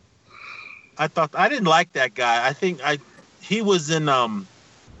scene. I didn't like that guy. I think he was in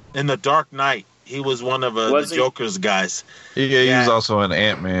The Dark Knight. He was one of the Joker's guys. Yeah, he was also in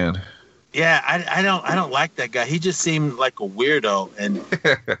Ant-Man. Yeah, I don't like that guy. He just seemed like a weirdo, and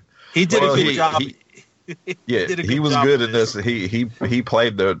he did a good job. He was good in this. He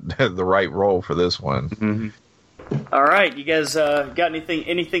played the right role for this one. Mm-hmm. All right, you guys got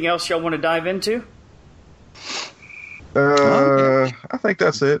anything else y'all want to dive into? I think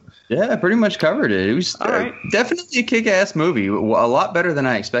that's it. Yeah, pretty much covered it. It was definitely a kick-ass movie. A lot better than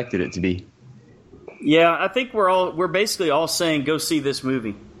I expected it to be. Yeah, I think we're basically all saying go see this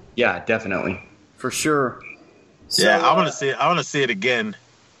movie. Yeah, definitely. For sure. So, yeah, I want to see it. I want to see it again.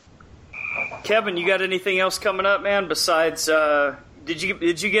 Kevin, you got anything else coming up, man? Besides, did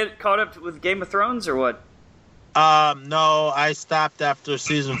you get caught up with Game of Thrones or what? No, I stopped after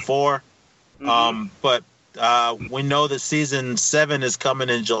season 4. But we know that season 7 is coming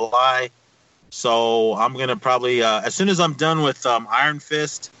in July, so I'm gonna probably as soon as I'm done with Iron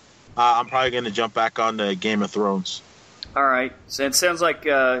Fist, I'm probably gonna jump back on to Game of Thrones. All right, so it sounds like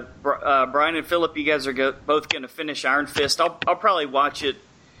Brian and Philip, you guys are both gonna finish Iron Fist. I'll probably watch it.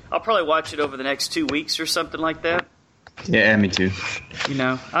 I'll probably watch it over the next 2 weeks or something like that. Yeah, me too.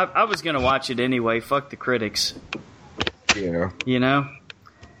 I was gonna watch it anyway. Fuck the critics. Yeah. You know?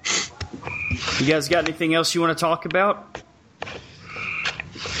 You guys got anything else you want to talk about?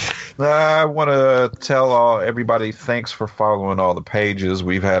 I want to tell everybody thanks for following all the pages.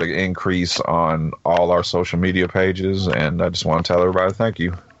 We've had an increase on all our social media pages, and I just want to tell everybody thank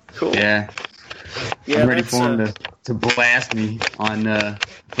you. Cool. Yeah. Yeah, I'm ready for him to blast me on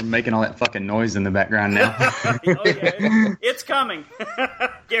for making all that fucking noise in the background now. Oh, yeah, it's coming.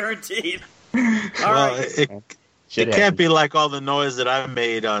 Guaranteed. All right. It can't be like all the noise that I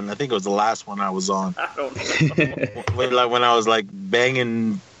made on, I think it was the last one I was on. I don't know. when I was like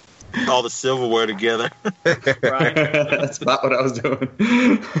banging all the silverware together. Right. That's about what I was doing.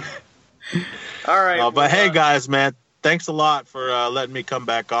 All right. But hey, guys, man, thanks a lot for letting me come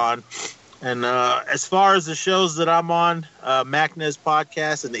back on. And as far as the shows that I'm on, Macna's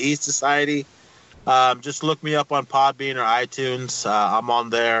podcast and the East Society, just look me up on Podbean or iTunes. I'm on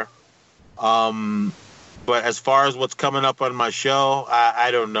there. But as far as what's coming up on my show,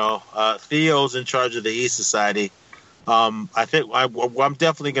 I don't know. Theo's in charge of the East Society. I think I'm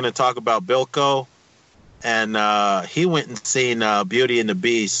definitely going to talk about Belko, and he went and seen Beauty and the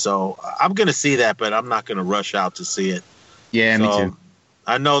Beast, so I'm going to see that, but I'm not going to rush out to see it. Yeah, so, me too.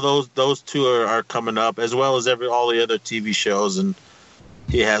 I know those two are coming up, as well as all the other TV shows, and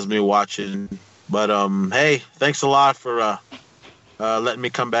he has me watching. But hey, thanks a lot for letting me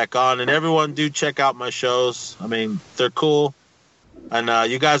come back on, and everyone do check out my shows. I mean, they're cool. And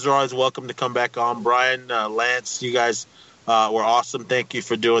you guys are always welcome to come back on. Brian, Lance, you guys were awesome. Thank you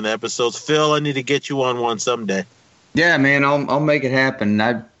for doing the episodes. Phil, I need to get you on one someday. Yeah, man, I'll make it happen.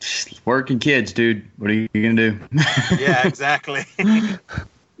 I working kids, dude. What are you gonna do? Yeah, exactly. All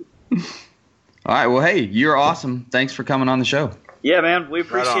right. Well, hey, you're awesome. Thanks for coming on the show. Yeah, man, we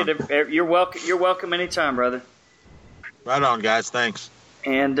appreciate it. You're welcome. You're welcome anytime, brother. Right on, guys. Thanks.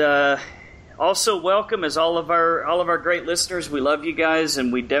 And also welcome as all of our great listeners. We love you guys,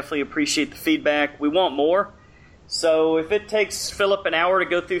 and we definitely appreciate the feedback. We want more. So if it takes Philip an hour to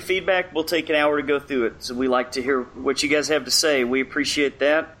go through feedback, we'll take an hour to go through it. So we like to hear what you guys have to say. We appreciate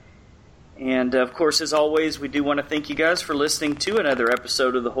that. And, of course, as always, we do want to thank you guys for listening to another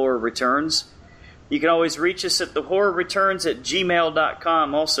episode of The Horror Returns. You can always reach us at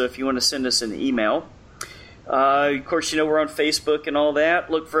thehorrorreturns@gmail.com also if you want to send us an email. Of course, we're on Facebook and all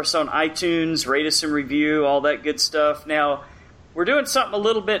that. Look for us on iTunes, rate us and review, all that good stuff. Now, we're doing something a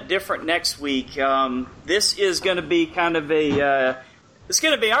little bit different next week. This is going to be kind of it's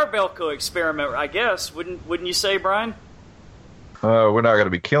going to be our Belko experiment, I guess. Wouldn't you say, Brian? We're not going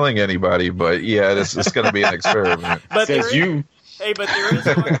to be killing anybody, but yeah, it's going to be an experiment. But there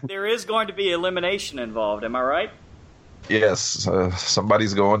is going to be elimination involved. Am I right? Yes,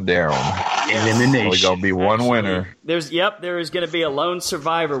 somebody's going down. Elimination. Only going to be one winner. There is going to be a lone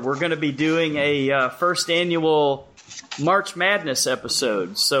survivor. We're going to be doing a first annual March Madness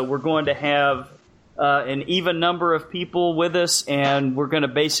episode. So we're going to have an even number of people with us, and we're going to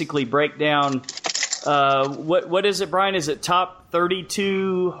basically break down what is it, Brian? Is it top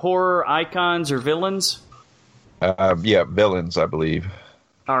 32 horror icons or villains? Yeah, villains, I believe.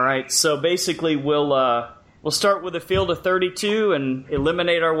 All right. So basically, we'll start with a field of 32 and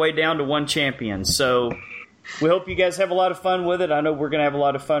eliminate our way down to one champion. So we hope you guys have a lot of fun with it. I know we're going to have a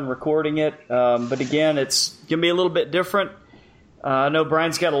lot of fun recording it. But again, it's going to be a little bit different. I know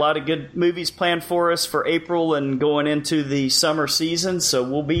Brian's got a lot of good movies planned for us for April and going into the summer season. So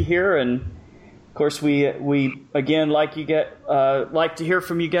we'll be here. And, of course, we again, like to hear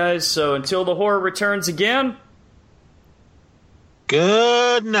from you guys. So until the horror returns again.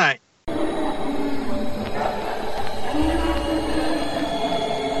 Good night.